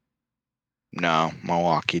year? No,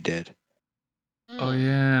 Milwaukee did. Oh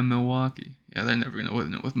yeah, Milwaukee. Yeah, they're never gonna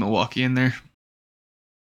win it with Milwaukee in there.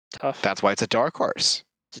 Tough. That's why it's a dark horse.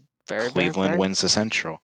 It's very Cleveland wins the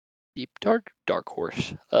Central. deep dark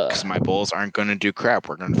horse. Because my Bulls aren't going to do crap.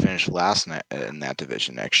 We're going to finish last in that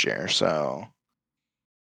division next year. So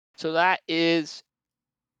that is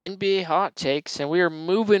NBA hot takes, and we are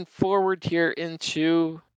moving forward here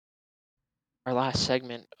into our last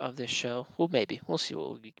segment of this show. Well, maybe we'll see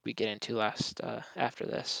what we get into last after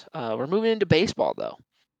this. We're moving into baseball though.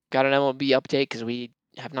 Got an MLB update because we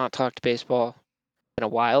have not talked baseball in a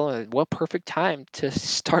while, and what perfect time to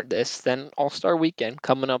start this than All-Star Weekend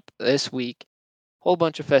coming up this week. Whole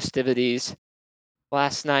bunch of festivities.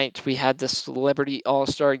 Last night we had the Celebrity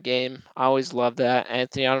All-Star Game. I always love that.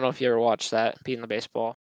 Anthony, I don't know if you ever watched that, being the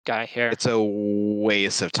baseball guy here. it's a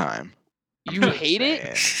waste of time. You hate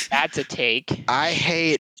it? That's a take. I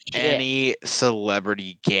hate Shit. any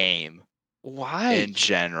celebrity game Why? in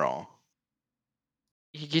general.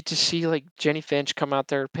 You get to see like Jenny Finch come out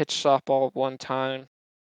there, pitch softball one time.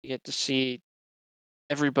 You get to see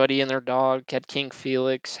everybody and their dog. Had King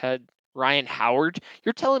Felix, had Ryan Howard.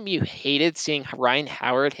 You're telling me you hated seeing Ryan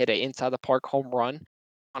Howard hit an inside the park home run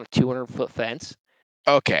on a 200-foot fence?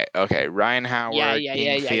 Okay. Ryan Howard,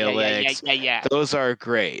 King Felix, Yeah. those are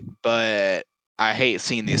great. But I hate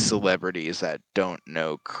seeing these celebrities that don't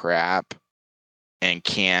know crap and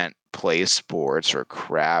can't play sports or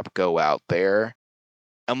crap go out there.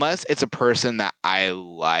 Unless it's a person that I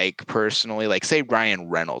like personally, like say Ryan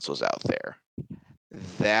Reynolds was out there.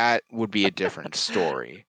 That would be a different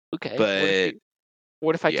story. Okay. But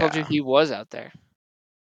What if I told you yeah. he was out there?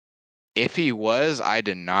 If he was, I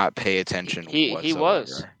did not pay attention He was.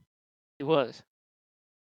 whatsoever. He was.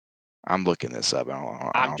 I'm looking this up.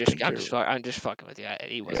 I don't think you're. I'm just fucking with you.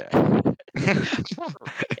 He wasn't. Yeah.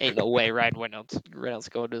 Ain't no way Ryan Reynolds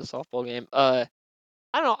going to the softball game. I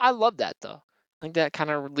don't know. I love that though. I think that kind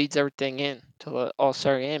of leads everything in to the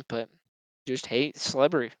All-Star game, but just hate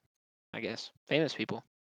celebrity, I guess. Famous people.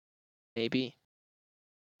 Maybe.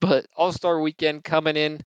 But All-Star weekend coming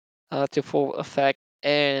in to full effect.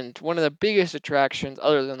 And one of the biggest attractions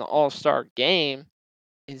other than the All-Star game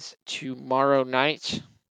is tomorrow night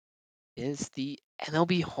is the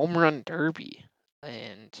MLB Home Run Derby.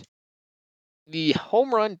 And the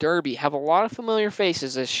Home Run Derby have a lot of familiar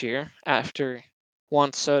faces this year after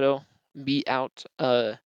Juan Soto beat out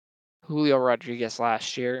Julio Rodriguez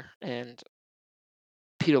last year, and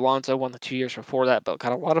Pete Alonso won the 2 years before that, but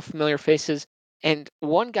got a lot of familiar faces. And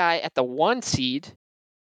one guy at the 1 seed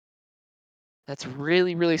that's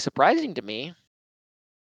really surprising to me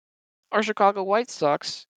are Chicago White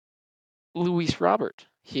Sox, Luis Robert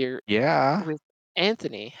here Yeah. with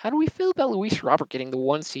Anthony. How do we feel about Luis Robert getting the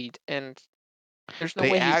 1 seed? And there's no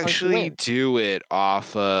They way he's going to actually win. do it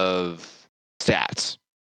off of stats.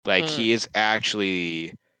 Like he is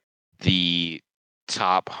actually the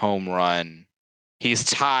top home run. He's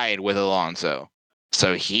tied with Alonso.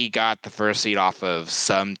 So he got the first seed off of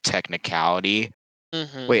some technicality.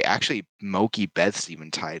 Mm-hmm. Wait, actually Mookie Betts even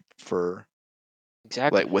tied for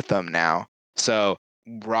Exactly. like with them now. So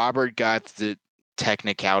Robert got the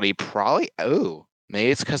technicality probably. Oh, maybe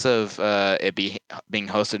it's because of it being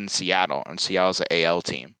hosted in Seattle, and Seattle's an AL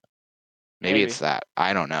team. Maybe it's that.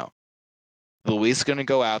 I don't know. Luis is gonna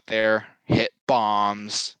go out there, hit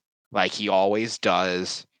bombs like he always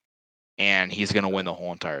does, and he's gonna win the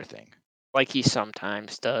whole entire thing. Like he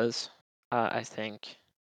sometimes does, I think.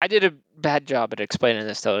 I did a bad job at explaining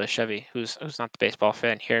this though to Chevy, who's not the baseball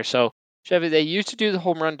fan here. So Chevy, they used to do the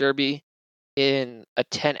home run derby in a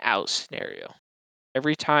 10-out scenario.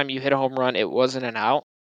 Every time you hit a home run, it wasn't an out.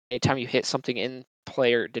 Anytime you hit something in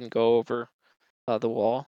play or it didn't go over the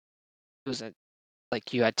wall, it was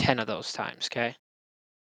like you had 10 of those times. Okay.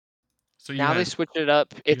 So Now they switched it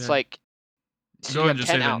up. It's had- like So Go you ahead have and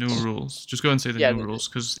just 10 say the new outs. rules. Just go ahead and say the Yeah, new rules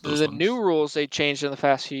because those the new ones. rules they changed in the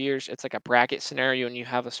past few years. It's like a bracket scenario, and you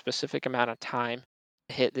have a specific amount of time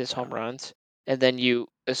to hit this home runs, and then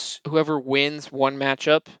whoever wins one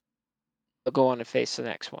matchup will go on to face the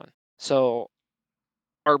next one. So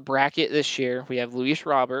our bracket this year, we have Luis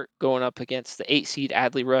Robert going up against the 8 seed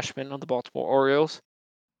Adley Rushman of the Baltimore Orioles.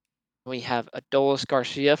 We have Adolis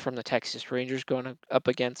Garcia from the Texas Rangers going up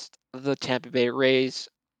against the Tampa Bay Rays,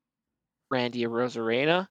 Randy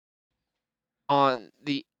Arozarena. On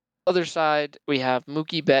the other side, we have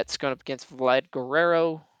Mookie Betts going up against Vlad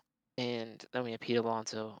Guerrero, and then we have Pete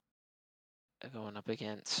Alonso going up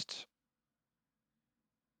against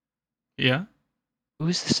Yeah.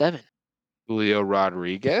 who's the 7? Julio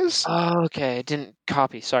Rodriguez. Oh, okay, I didn't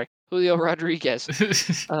copy. Sorry, Julio Rodriguez.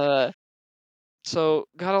 So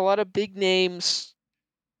got a lot of big names,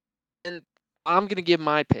 and I'm gonna give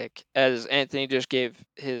my pick as Anthony just gave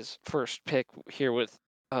his first pick here with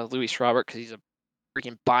Luis Robert because he's a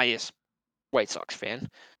freaking biased White Sox fan.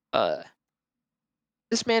 Uh,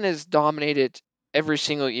 this man has dominated every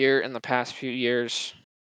single year in the past few years.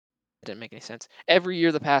 It didn't make any sense. Every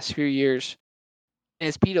year the past few years, and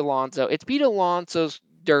it's Pete Alonso. It's Pete Alonso's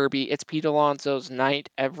derby. It's Pete Alonso's night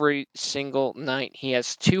every single night. He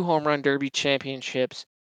has 2 home run derby championships.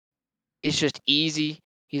 It's just easy.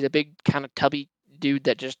 He's a big kind of tubby dude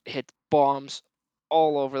that just hits bombs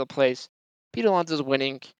all over the place. Pete Alonso's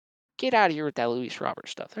winning. Get out of here with that Luis Robert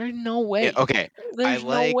stuff. There's no Yeah, way. okay. I There's no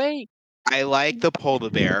like way. I like the polar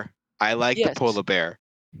bear. I like the Yes. polar bear.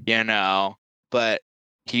 You know, but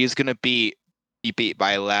he's gonna be beat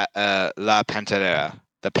by La Pantera,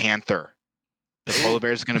 the panther. The polar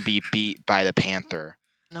bear is gonna be beat by the panther.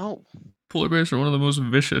 No. Polar bears are one of the most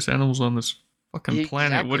vicious animals on this fucking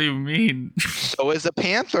planet. What do Exactly. you mean? So is the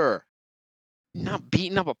panther. Not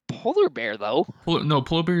beating up a polar bear though.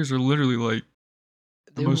 Polar bears are literally like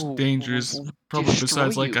the They most will dangerous, probably destroy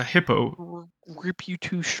besides like you, a hippo. rip you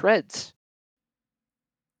to shreds.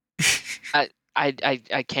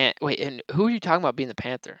 I can't wait. And who are you talking about being the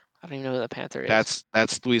Panther? I don't even know who the Panther is.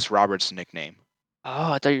 That's Luis Roberts' nickname.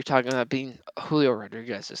 Oh, I thought you were talking about being Julio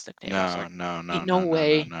Rodriguez's nickname. I was No, like, no, no, ain't no no, no, no,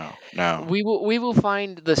 way. no, no. We will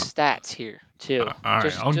find the stats here too. All right,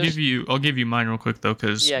 Just I'll give you mine real quick though,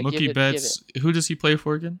 because yeah, Mookie give it. Betts. Who does he play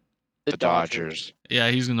for again? The The Dodgers. Dodgers. Yeah,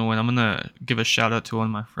 he's gonna win. I'm gonna give a shout out to one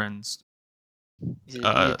of my friends. Is he a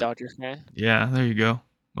Uh, Dodgers fan? yeah, there you go,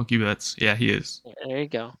 Mookie Betts. Yeah, he is. Yeah, there you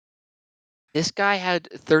go. This guy had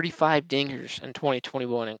 35 dingers in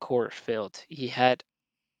 2021 in Coors Field. He had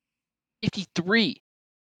 53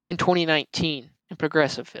 in 2019 in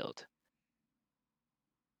Progressive Field.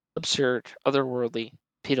 Absurd, otherworldly.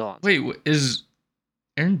 Pete Alonso. Wait, is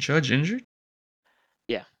Aaron Judge injured?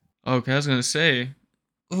 Yeah, Okay, I was gonna say,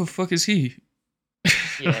 who the fuck is he?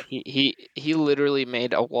 yeah. He literally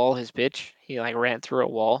made a wall his pitch. He like ran through a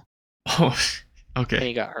wall Oh, and okay.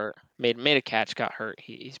 he got hurt. Made a catch, got hurt.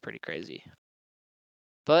 He's pretty crazy.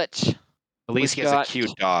 But At least we've he has a got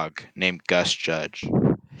cute dog named Gus Judge.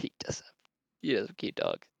 he does a cute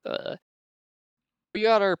dog. We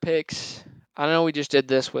got our picks. I know we just did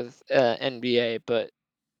this with NBA, but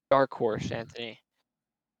dark horse, Anthony.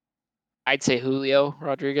 I'd say Julio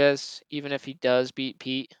Rodriguez, even if he does beat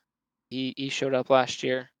Pete. He showed up last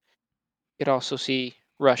year. You could also see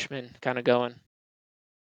Rushman kind of going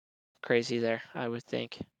crazy there, I would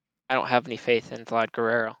think. I don't have any faith in Vlad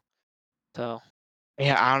Guerrero. So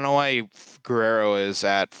Yeah, I don't know why Guerrero is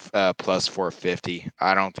at plus 450.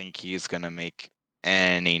 I don't think he's gonna make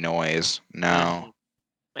any noise. No.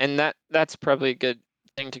 and that's probably a good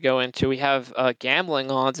thing to go into. We have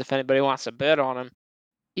gambling odds if anybody wants to bet on him.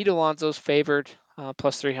 Pete Alonso's favored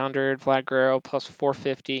plus 300, Vlad Guerrero plus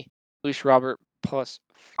 450, Luis Robert plus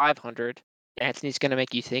 500. Anthony's going to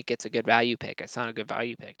make you think it's a good value pick. It's not a good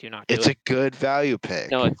value pick. Do not do It's it. a good value No,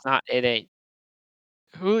 pick. it's not. It ain't.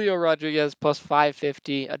 Julio Rodriguez plus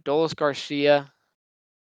 550, Adolis Garcia,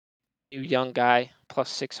 new young guy, plus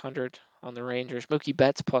 600 on the Rangers. Mookie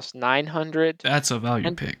Betts plus 900. That's a value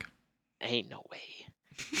And pick. ain't no way.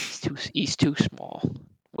 He's too small.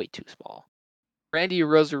 Way too small. Randy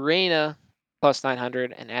Rosarena plus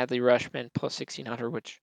 900 and Adley Rushman plus 1600,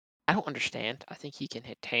 which I don't understand. I think he can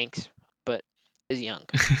hit tanks, but is young.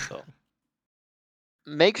 So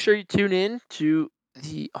make sure you tune in to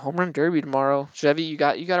the home run derby tomorrow. Chevy, you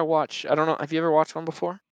got to watch. I don't know. Have you ever watched one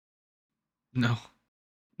before? No,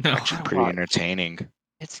 no. Actually, Gotta pretty watch. entertaining.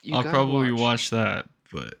 You I'll gotta probably watch. watch that,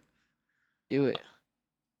 but Do it.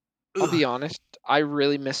 I'll be honest. I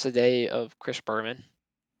really miss the day of Chris Berman.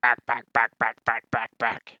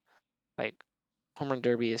 Back. Like home run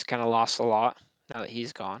derby has kind of lost a lot now that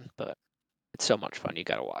he's gone, but it's so much fun. You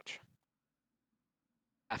gotta watch.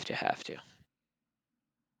 Have to.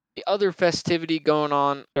 The other festivity going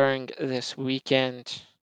on during this weekend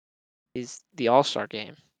is the All-Star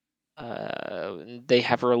game. They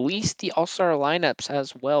have released the All-Star lineups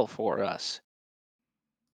as well for us.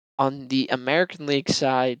 On the American League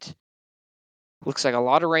side, looks like a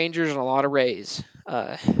lot of Rangers and a lot of Rays.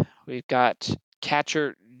 We've got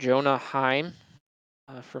catcher Jonah Heim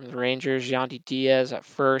from the Rangers, Yandy Diaz at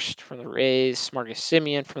first from the Rays, Marcus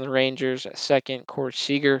Simeon from the Rangers at second, Corey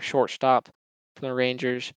Seager, shortstop from the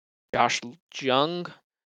Rangers, Josh Jung,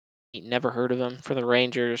 never heard of him, from the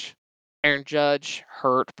Rangers, Aaron Judge,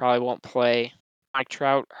 hurt, probably won't play, Mike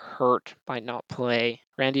Trout, hurt, might not play,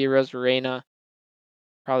 Randy Arozarena,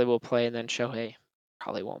 probably will play, and then Shohei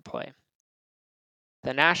probably won't play.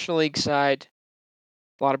 The National League side,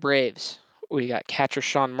 a lot of Braves. We got catcher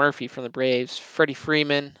Sean Murphy from the Braves, Freddie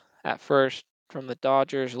Freeman at first from the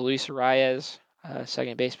Dodgers, Luis Arias,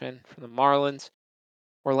 second baseman from the Marlins,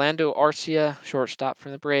 Orlando Arcia, shortstop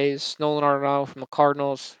from the Braves, Nolan Arenado from the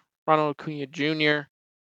Cardinals, Ronald Acuna Jr.,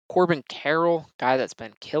 Corbin Carroll, guy that's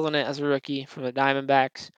been killing it as a rookie from the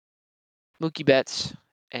Diamondbacks, Mookie Betts,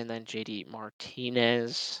 and then JD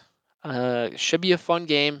Martinez. Should be a fun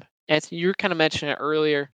game. Anthony, you were kind of mentioning it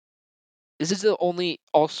earlier. This is the only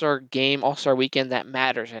All-Star game, All-Star weekend that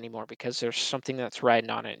matters anymore because there's something that's riding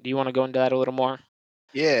on it. Do you want to go into that a little more?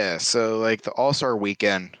 Yeah, so like the All-Star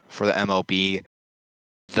weekend for the MLB,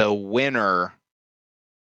 the winner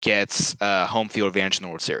gets home field advantage in the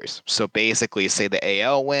World Series. So basically, say the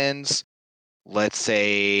AL wins, let's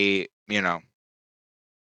say, let's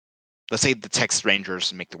say the Texas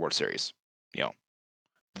Rangers make the World Series. You know,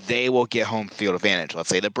 they will get home field advantage. Let's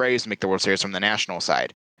say the Braves make the World Series from the national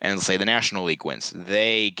side, and let's say the National League wins,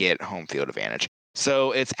 they get home field advantage.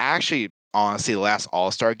 So it's actually honestly the last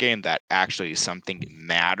All-Star game that actually something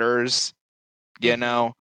matters,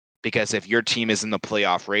 Mm-hmm. because if your team is in the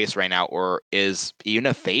playoff race right now or is even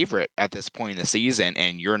a favorite at this point in the season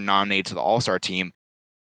and you're nominated to the All-Star team,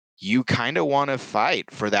 you kind of want to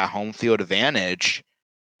fight for that home field advantage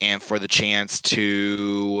and for the chance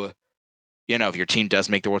to, if your team does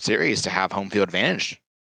make the World Series, to have home field advantage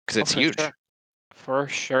because Oh, it's for huge. sure. For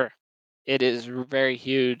sure. It is very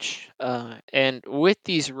huge. And with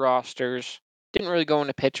these rosters, didn't really go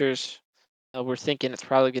into pitchers. We're thinking it's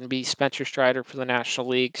probably going to be Spencer Strider for the National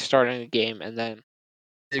League starting the game, and then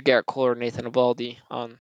either Garrett Cole or Nathan Eovaldi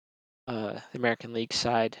on the American League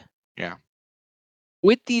side. Yeah.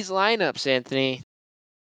 With these lineups, Anthony,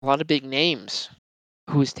 a lot of big names.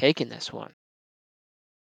 Who's taking this one?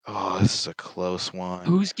 Oh, this is a close one.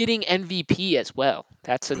 Who's getting MVP as well?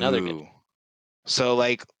 That's another good. Ooh. So,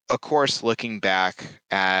 like, of course, looking back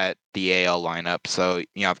at the AL lineup, so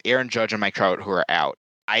you have Aaron Judge and Mike Trout who are out.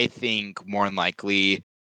 I think more than likely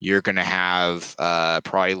you're going to have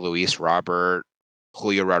probably Luis Robert,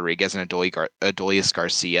 Julio Rodriguez, and Adolis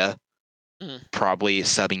Garcia Mm, probably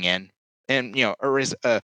subbing in, and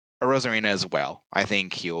Rosarina as well. I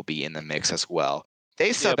think he'll be in the mix as well. They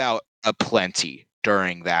yep. sub out a plenty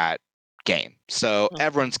during that game, so Mhm.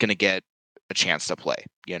 everyone's going to get a chance to play.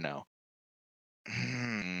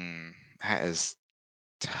 That is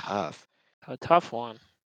tough. A tough one.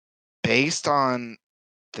 Based on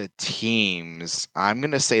the teams, I'm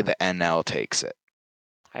going to say the NL takes it.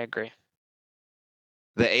 I agree.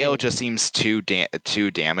 The AL And just seems too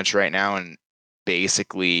damaged right now, and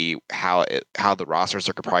basically how the rosters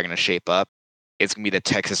are probably going to shape up, it's going to be the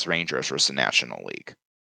Texas Rangers versus the National League.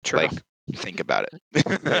 true. Like, think about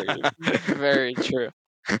Very, it. very true.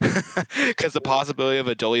 Because the possibility of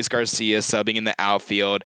Adolis Garcia subbing in the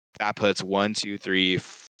outfield, that puts 1, 2, 3,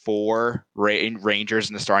 4 Rangers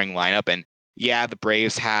in the starting lineup. And yeah, the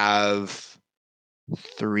Braves have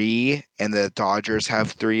 3 and the Dodgers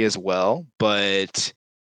have 3 as well. But,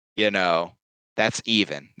 that's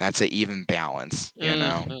even. That's an even balance.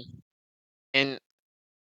 Hmm. And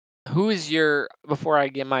who is your, before I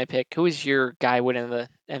get my pick, who is your guy winning the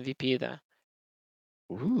MVP then?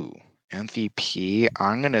 Ooh, MVP.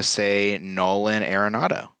 I'm going to say Nolan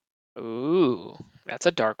Arenado. Ooh, that's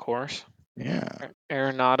a dark horse. Yeah.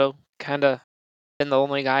 Arenado kind of been the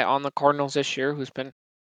only guy on the Cardinals this year who's been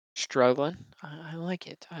struggling. I like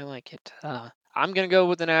it. I like it. I'm gonna go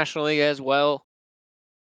with the National League as well.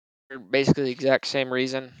 For basically the exact same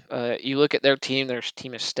reason. You look at their team. Their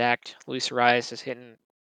team is stacked. Luis Arias is hitting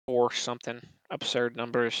 4 something absurd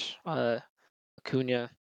numbers. Acuna,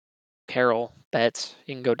 Carroll, Betts.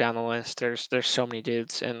 You can go down the list. There's so many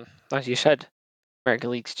dudes, and as you said,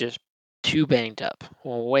 American League's just too banged up.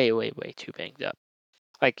 Well, way, way, way too banged up.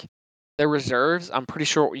 Like their reserves, I'm pretty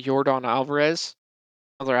sure Jordan Alvarez,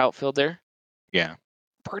 another outfielder, Yeah.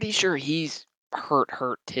 pretty sure he's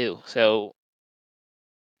hurt too. So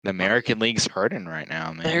The American League's hurting right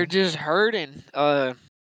now, They're man. just hurting.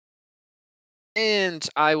 And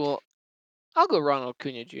I'll go Ronald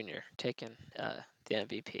Acuna Jr. taking the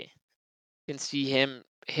MVP. You can see him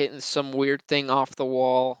hitting some weird thing off the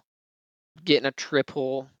wall, getting a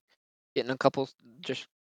triple, getting a couple just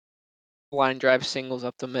line drive singles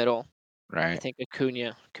up the middle. I Right. think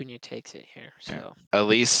Acuna takes it here. Yeah. So At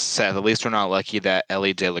least, Seth, at least we're not lucky that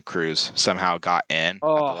Ellie De La Cruz somehow got in at the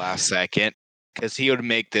oh last second, because he would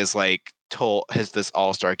make this this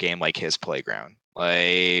All-Star game like his playground. Like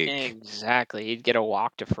exactly. He'd get a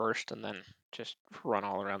walk to first and then just run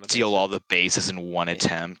all around the steal bases. all the bases in one Yeah.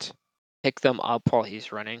 attempt. Pick them up while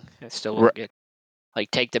he's running and still R- won't get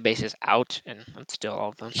take the bases out and steal all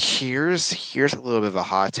of them. Here's a little bit of a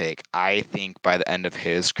hot take. I think by the end of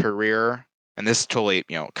his career, and this is totally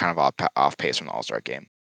kind of off pace from the All-Star game,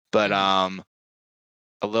 but Mhm.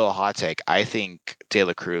 a little hot take. I think De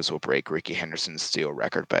La Cruz will break Ricky Henderson's steal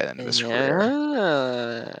record by the end of his career.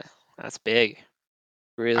 Yeah, that's big.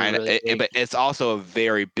 Really, really big. But it's also a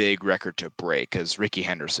very big record to break because Ricky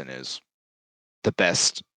Henderson is the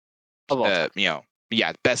best, Of all time.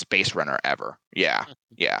 best base runner ever. Yeah,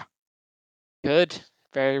 yeah. Good.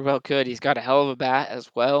 Very well could. He's got a hell of a bat as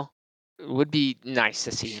well. It would be nice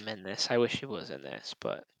to see him in this. I wish he was in this,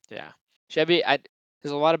 but yeah. Chevy,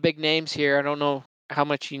 there's a lot of big names here. I don't know how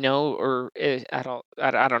much you know or at all.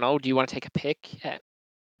 I don't know. Do you want to take a pick at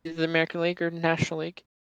the American League or National League?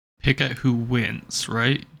 Pick at who wins,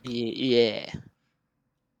 right? Yeah.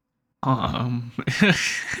 Um,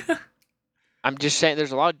 I'm just saying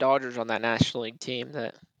there's a lot of Dodgers on that National League team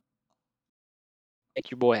that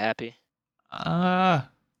make your boy happy. uh,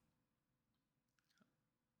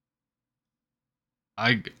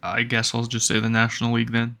 I guess I'll just say the National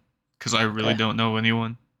League then, because I really Okay. don't know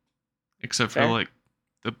anyone except for Fair. like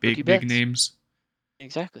the Mookie big Betts. names.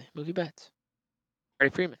 Exactly. Mookie Betts.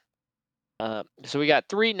 Freddie Freeman. So we got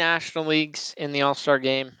 3 National Leagues in the All-Star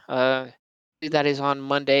game. That is on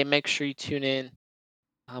Monday. Make sure you tune in.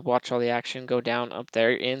 Watch all the action go down up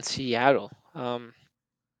there in Seattle.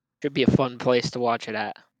 Should be a fun place to watch it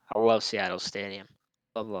at. I love Seattle Stadium.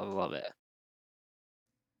 Love, love, love it.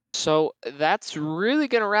 So that's really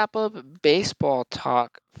going to wrap up baseball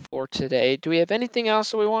talk for today. Do we have anything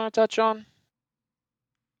else that we want to touch on?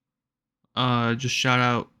 Just shout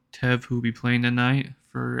out Tev who will be playing tonight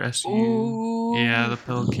for SU. Yeah, Ooh, the we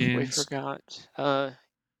Pelicans. forgot.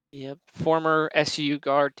 Yep. Former SU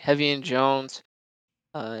guard Tevian Jones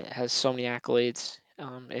has so many accolades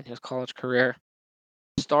in his college career.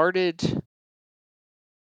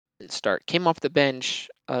 Came off the bench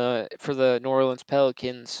for the New Orleans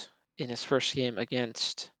Pelicans in his first game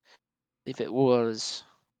against, I believe it was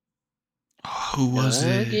Who was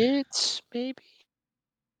it? Nuggets, maybe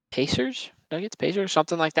Pacers,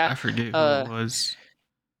 something like that. I forget who it Uh, was.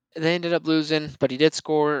 they ended up losing, but he did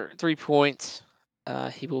score 3 points.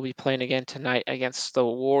 He will be playing again tonight against the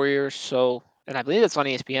Warriors. So, and I believe it's on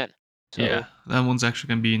ESPN. Yeah, So that one's actually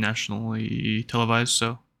gonna be nationally televised.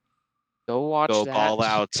 So go watch Go that. ball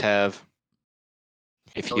out, Tev.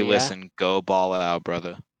 If Oh you yeah, listen, go ball out,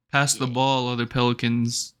 brother. pass the yeah, ball, other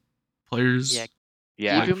Pelicans yeah. players. Give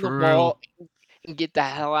Yeah. Like him the for ball real. and get the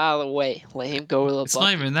hell out of the way. Let him go to the It's not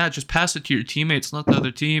bucket. even that. Just pass it to your teammates, not the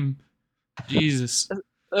other team. Jesus.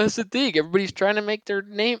 That's the thing. Everybody's trying to make a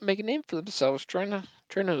name for themselves, trying to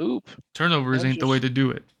hoop. Turnovers That's ain't the way just to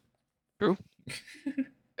do it. true.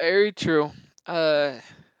 Very true. Uh,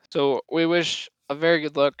 so we wish a very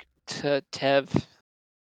good luck to Tev.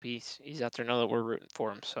 He's out there now that we're rooting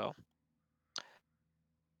for him. So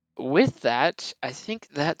with that, I think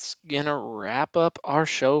that's gonna wrap up our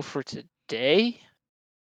show for today.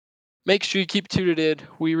 Make sure you keep tuned in.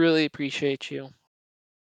 We really appreciate you.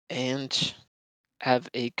 And have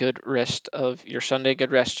a good rest of your Sunday,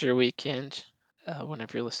 good rest of your weekend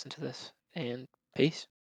whenever you listen to this. And peace.